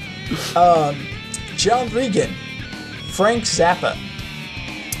great. John Regan. Frank Zappa.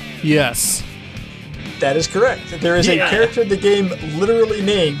 Yes. That is correct. There is a character in the game literally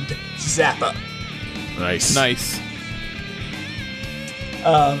named Zappa. Nice. Nice.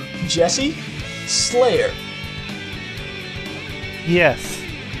 Jesse. Slayer. Yes.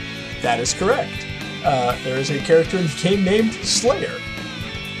 That is correct. There is a character in the game named Slayer.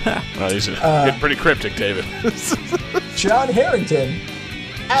 Oh, these are getting pretty cryptic, David. John Harrington.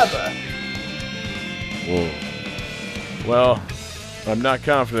 ABBA. Whoa. Well, I'm not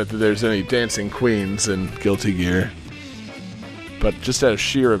confident that there's any dancing queens in Guilty Gear. But just out of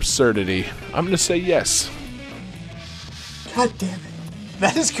sheer absurdity, I'm going to say yes. God damn it.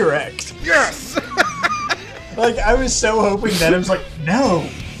 That is correct. Yes! Like, I was so hoping that I was like, no,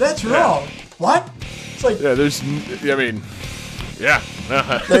 that's wrong. What? It's like, Yeah, I mean, Yeah.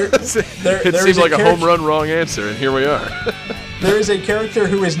 There- it there seems is a like a home character- run wrong answer, and here we are. There is a character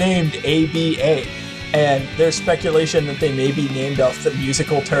who is named ABA, and there's speculation that they may be named off the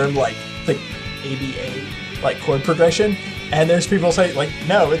musical term, like the ABA, like chord progression. And there's people say, like,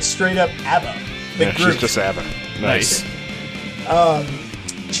 no, it's straight up ABBA, the Yeah, group. she's just ABBA. Nice.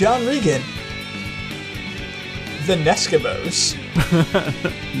 John Regan, the Neskimos.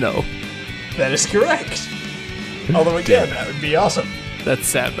 No, That is correct. Although again, that would be awesome. that's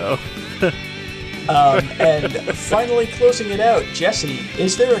sad though. And finally closing it out, Jesse,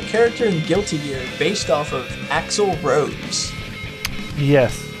 is there a character in Guilty Gear based off of Axl Rose?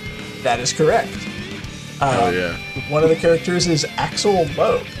 Yes. That is correct. Oh, yeah. One of the characters is Axl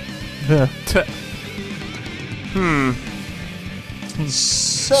Loeb.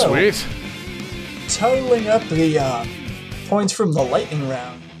 So, Sweet. totaling up the points from the lightning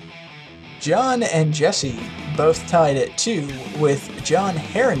round, John and Jesse both tied at 2, with John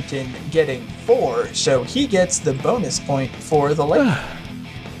Harrington getting 4, so he gets the bonus point for the lightning.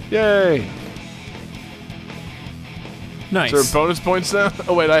 Yay. Nice. Is there bonus points now?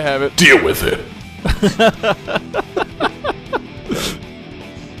 Oh, wait, I have it. Deal with it.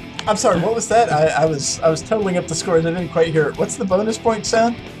 I'm sorry, what was that? I was totaling up the scores. I didn't quite hear it. What's the bonus point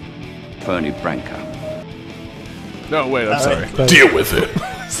sound? Bernie Branca. No, wait, I'm sorry. right. Deal with it.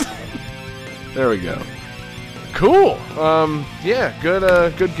 There we go. Cool. Yeah,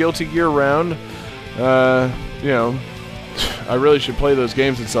 good Guilty Gear round. You know, I really should play those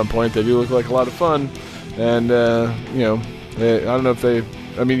games at some point. They do look like a lot of fun. And, you know, I don't know if they...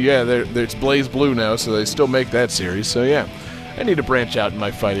 I mean, yeah, it's Blaze Blue now, so they still make that series. So, yeah, I need to branch out in my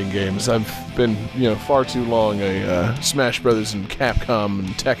fighting games. I've been, you know, far too long a Smash Brothers and Capcom and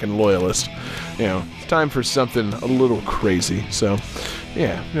Tekken loyalist. You know, it's time for something a little crazy. So,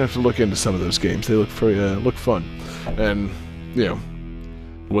 yeah, you have to look into some of those games. They look fun. And, you know,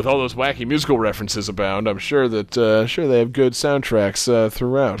 with all those wacky musical references abound, I'm sure that sure they have good soundtracks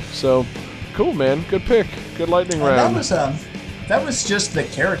throughout. So, cool, man. Good pick. Good lightning round. That was just the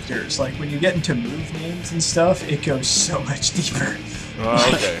characters. Like, when you get into move names and stuff, it goes so much deeper.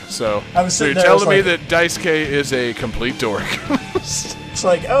 Oh, okay, so, I was so you're sitting there, I was telling me like- that Daisuke is a complete dork. It's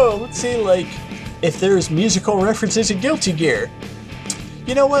like, oh, let's see, like, if there's musical references in Guilty Gear.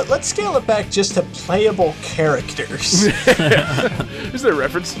 You know what? Let's scale it back just to playable characters. Is there a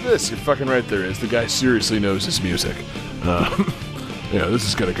reference to this? You're fucking right there is. The guy seriously knows his music. You know, this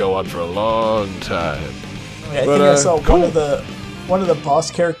is going to go on for a long time. I But, think I saw cool. one of the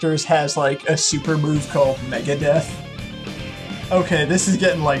boss characters has like a super move called Megadeth. Okay, this is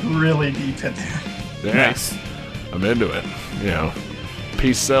getting like really deep in there. Yeah, Nice. I'm into it. You know,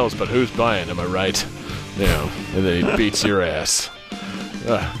 peace sells, but who's buying? Am I right? You know, and then he beats your ass.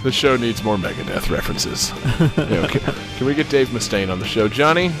 The show needs more Megadeth references. You know, can we get Dave Mustaine on the show?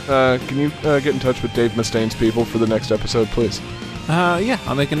 Johnny, can you get in touch with Dave Mustaine's people for the next episode, please? Yeah,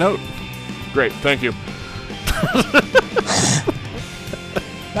 I'll make a note. Great, thank you.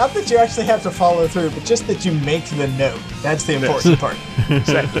 Not that you actually have to follow through, but just that you make the note. That's the important part.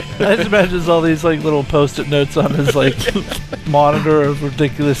 Exactly. I just imagine all these like little post-it notes on his like monitor of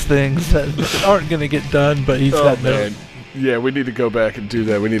ridiculous things that aren't gonna get done, but he's Oh, got notes. man. Yeah, we need to go back and do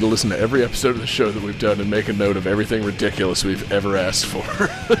that. We need to listen to every episode of the show that we've done and make a note of everything ridiculous we've ever asked for.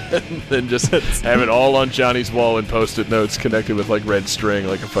 And then just have it all on Johnny's wall in post-it notes connected with, like, red string,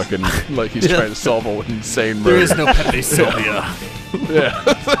 like a fucking, like he's trying to solve an insane murder. There is no Pepe Sylvia. Yeah.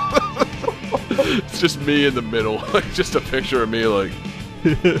 It's just me in the middle. Like, just a picture of me, like...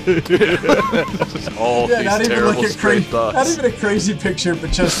 just all Yeah, these not even terrible like a straight crazy, thoughts. not even a crazy picture,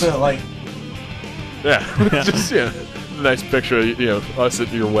 but just like. Yeah. Just, yeah. A nice picture of, you know, us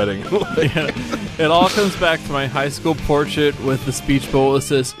at your wedding. Like, It all comes back to my high school portrait with the speech bowl that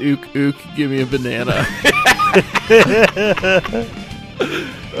says, "Ook, ook, give me a banana."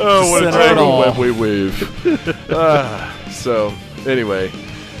 oh, what a Center it tangled all. web we weave. So, anyway.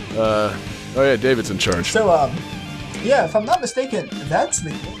 Oh, yeah, David's in charge. So, yeah, if I'm not mistaken, that's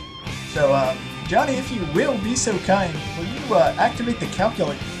the game. So, Johnny, if you will be so kind, will you activate the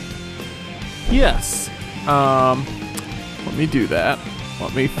calculator? Yes. Let me do that.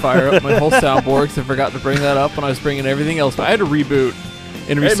 Let me fire up my whole soundboard because I forgot to bring that up when I was bringing everything else. But I had to reboot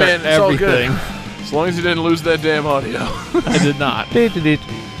and Hey, restart man, it's all good. everything. As long as you didn't lose that damn audio. I did not.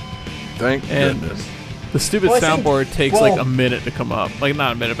 Thank And goodness. the stupid Well, I think- soundboard takes well- like a minute to come up. Like,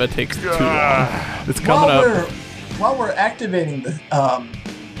 not a minute, but it takes too long. It's coming up. While we're activating the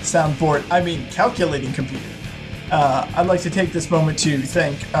calculating computer, I'd like to take this moment to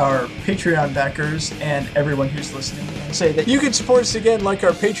thank our Patreon backers and everyone who's listening and say that you can support us again like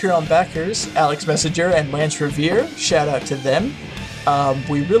our Patreon backers, Alex Messenger and Lance Revere. Shout out to them.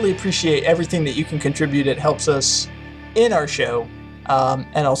 We really appreciate everything that you can contribute. It helps us in our show,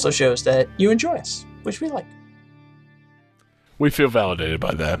 and also shows that you enjoy us, which we like. We feel validated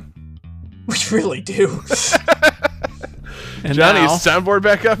by that. We really do. And Johnny, now- is the soundboard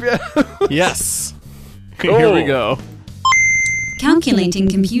back up yet? Yes. Cool. Here we go. Calculating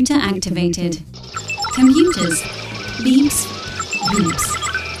computer activated. Computers. Beeps. Boops.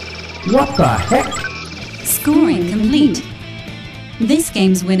 What the heck? Scoring complete. This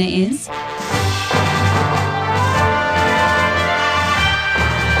game's winner is...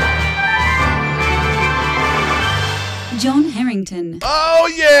 John Harrington. Oh,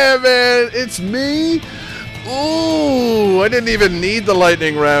 yeah, man. It's me. Ooh, I didn't even need the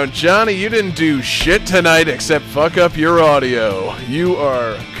lightning round. Johnny, you didn't do shit tonight except fuck up your audio. You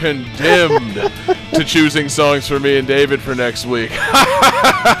are condemned to choosing songs for me and David for next week.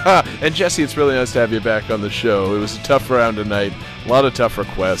 And Jesse, it's really nice to have you back on the show. It was a tough round tonight. A lot of tough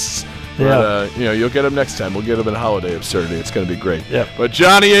requests. But, you'll get them next time. We'll get them in Holiday Absurdity. It's going to be great. Yep. But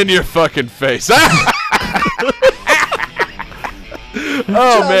Johnny, in your fucking face.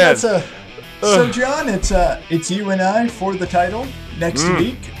 Oh, John, man. So, John, it's you and I for the title next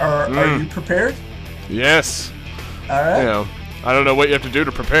week. Are you prepared? Yes. All right. I don't know what you have to do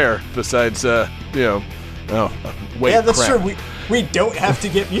to prepare besides, wait. Yeah, that's crap. true. We don't have to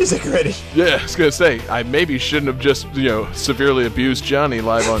get music ready. Yeah, I was gonna say I maybe shouldn't have just severely abused Johnny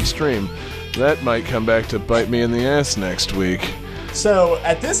live on stream. That might come back to bite me in the ass next week. So,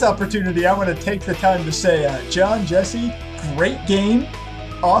 at this opportunity, I want to take the time to say, John, Jesse, great game.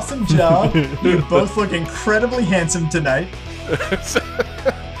 Awesome job. You both look incredibly handsome tonight.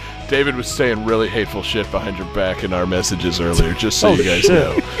 David was saying really hateful shit behind your back in our messages earlier, just so you guys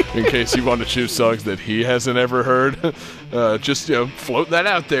know. In case you want to choose songs that he hasn't ever heard, just floating that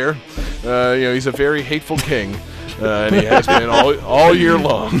out there. He's a very hateful king, and he has been all year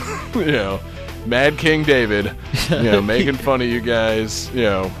long. Mad King David, making fun of you guys.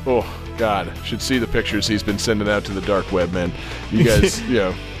 Oh God, should see the pictures he's been sending out to the dark web, man. You guys,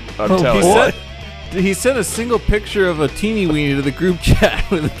 I'm telling you. He sent a single picture of a teeny weenie to the group chat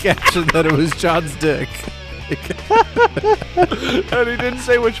with a caption that it was John's dick. And he didn't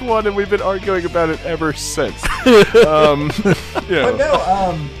say which one, and we've been arguing about it ever since. But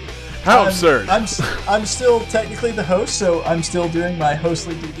no, how absurd. I'm still technically the host, so I'm still doing my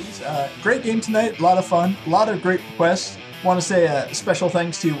hostly duties. Great game tonight, a lot of fun, a lot of great requests. Want to say a special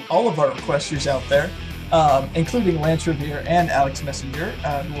thanks to all of our requesters out there, including Lance Revere and Alex Messenger,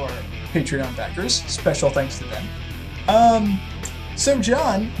 who are Patreon backers. Special thanks to them. So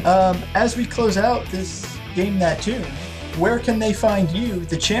John, as we close out this Game That Tune, where can they find you,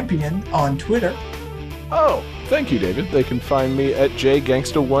 the champion, on Twitter? Oh, thank you, David. They can find me at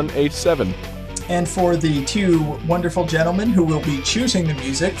jgangsta187. And for the two wonderful gentlemen who will be choosing the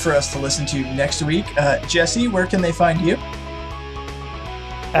music for us to listen to next week, Jesse, where can they find you?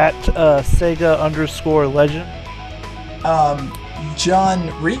 At Sega_legend.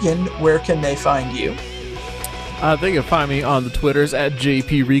 John Regan, where can they find you? They can find me on the Twitters at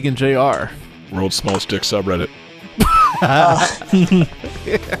JPReganJR. World's Smallest Dick subreddit. Damn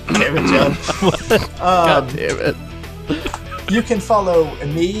it, John. God damn it. You can follow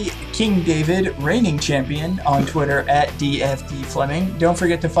me, King David, reigning champion, on Twitter at DFD Fleming. Don't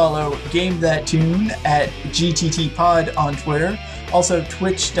forget to follow Game That Tune at GTTPod on Twitter. Also,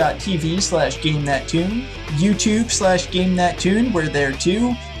 twitch.tv/GameThatTune, YouTube/GameThatTune. We're there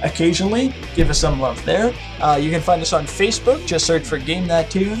too, occasionally. Give us some love there. You can find us on Facebook. Just search for Game That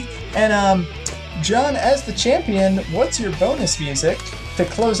Tune. And, John, as the champion, what's your bonus music to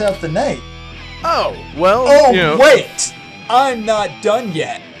close out the night? Oh, well, Wait! I'm not done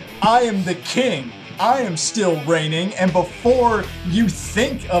yet. I am the king. I am still reigning, and before you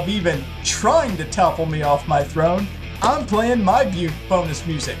think of even trying to topple me off my throne, I'm playing my bonus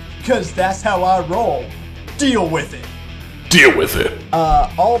music, because that's how I roll. Deal with it. Deal with it.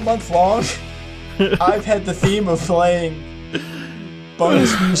 All month long, I've had the theme of playing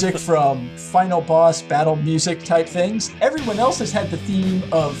bonus music from Final Boss battle music type things. Everyone else has had the theme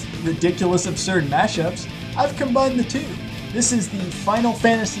of ridiculous, absurd mashups. I've combined the two. This is the Final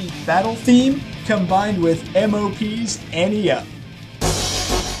Fantasy battle theme combined with MOP's Annie Up.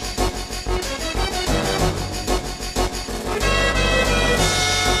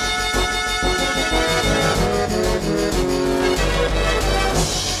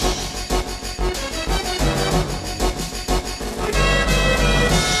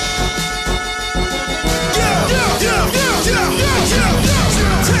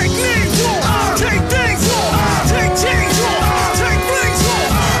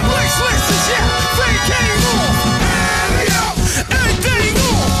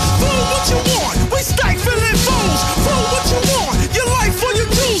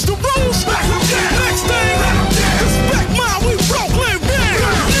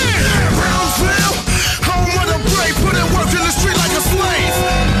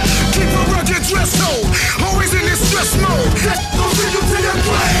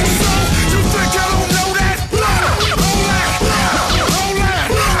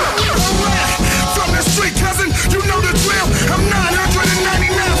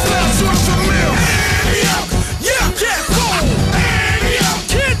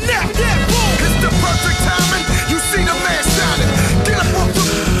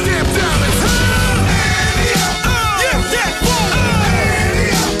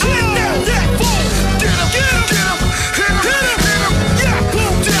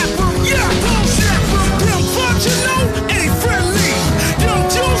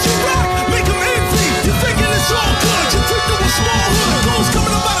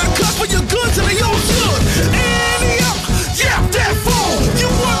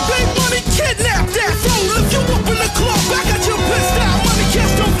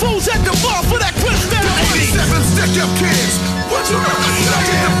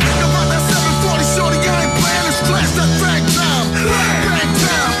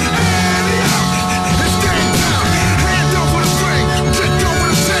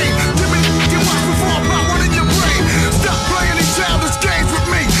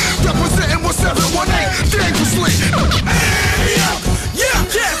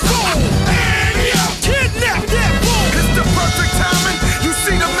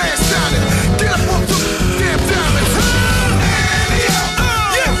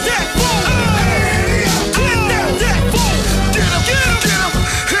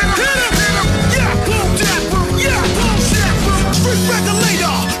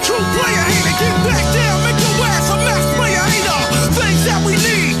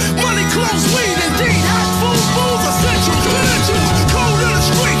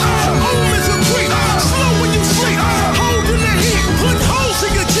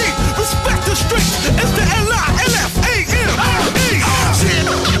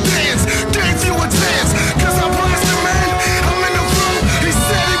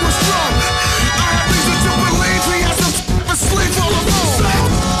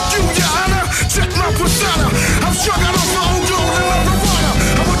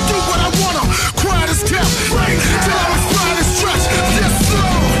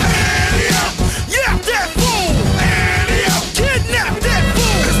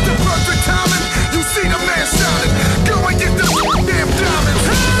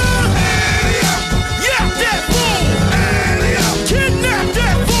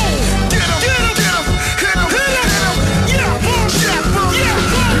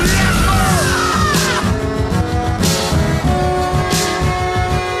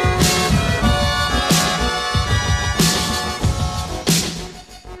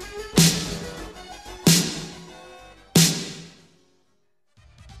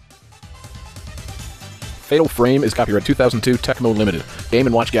 Fatal Frame is copyright 2002 Tecmo Limited. Game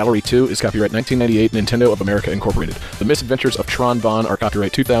 & Watch Gallery 2 is copyright 1998 Nintendo of America Incorporated. The Misadventures of Tron Bonne are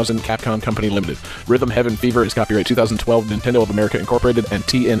copyright 2000 Capcom Company Limited. Rhythm Heaven Fever is copyright 2012 Nintendo of America Incorporated and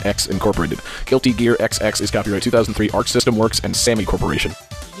TNX Incorporated. Guilty Gear XX is copyright 2003 Arc System Works and Sammy Corporation.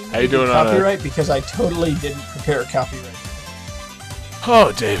 How you doing on copyright? Because I totally didn't prepare copyright.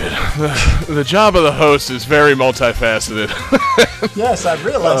 Oh, David, the job of the host is very multifaceted. Yes, I'm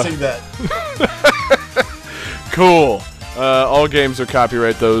realizing that. Cool. All games are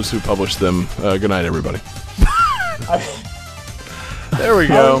copyright those who publish them. Good night, everybody. There we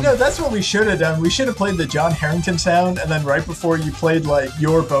go. Oh, that's what we should have done. We should have played the John Harrington sound, and then right before you played, like,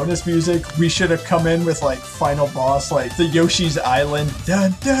 your bonus music, we should have come in with, like, final boss, like, the Yoshi's Island,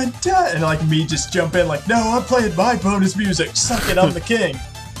 dun, dun, dun, and, like, me just jump in, like, no, I'm playing my bonus music, suck it, I'm the king.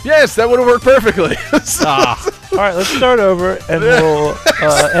 Yes, that would have worked perfectly. All right, let's start over, and we'll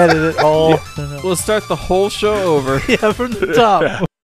edit it all. We'll start the whole show over. Yeah, from the top.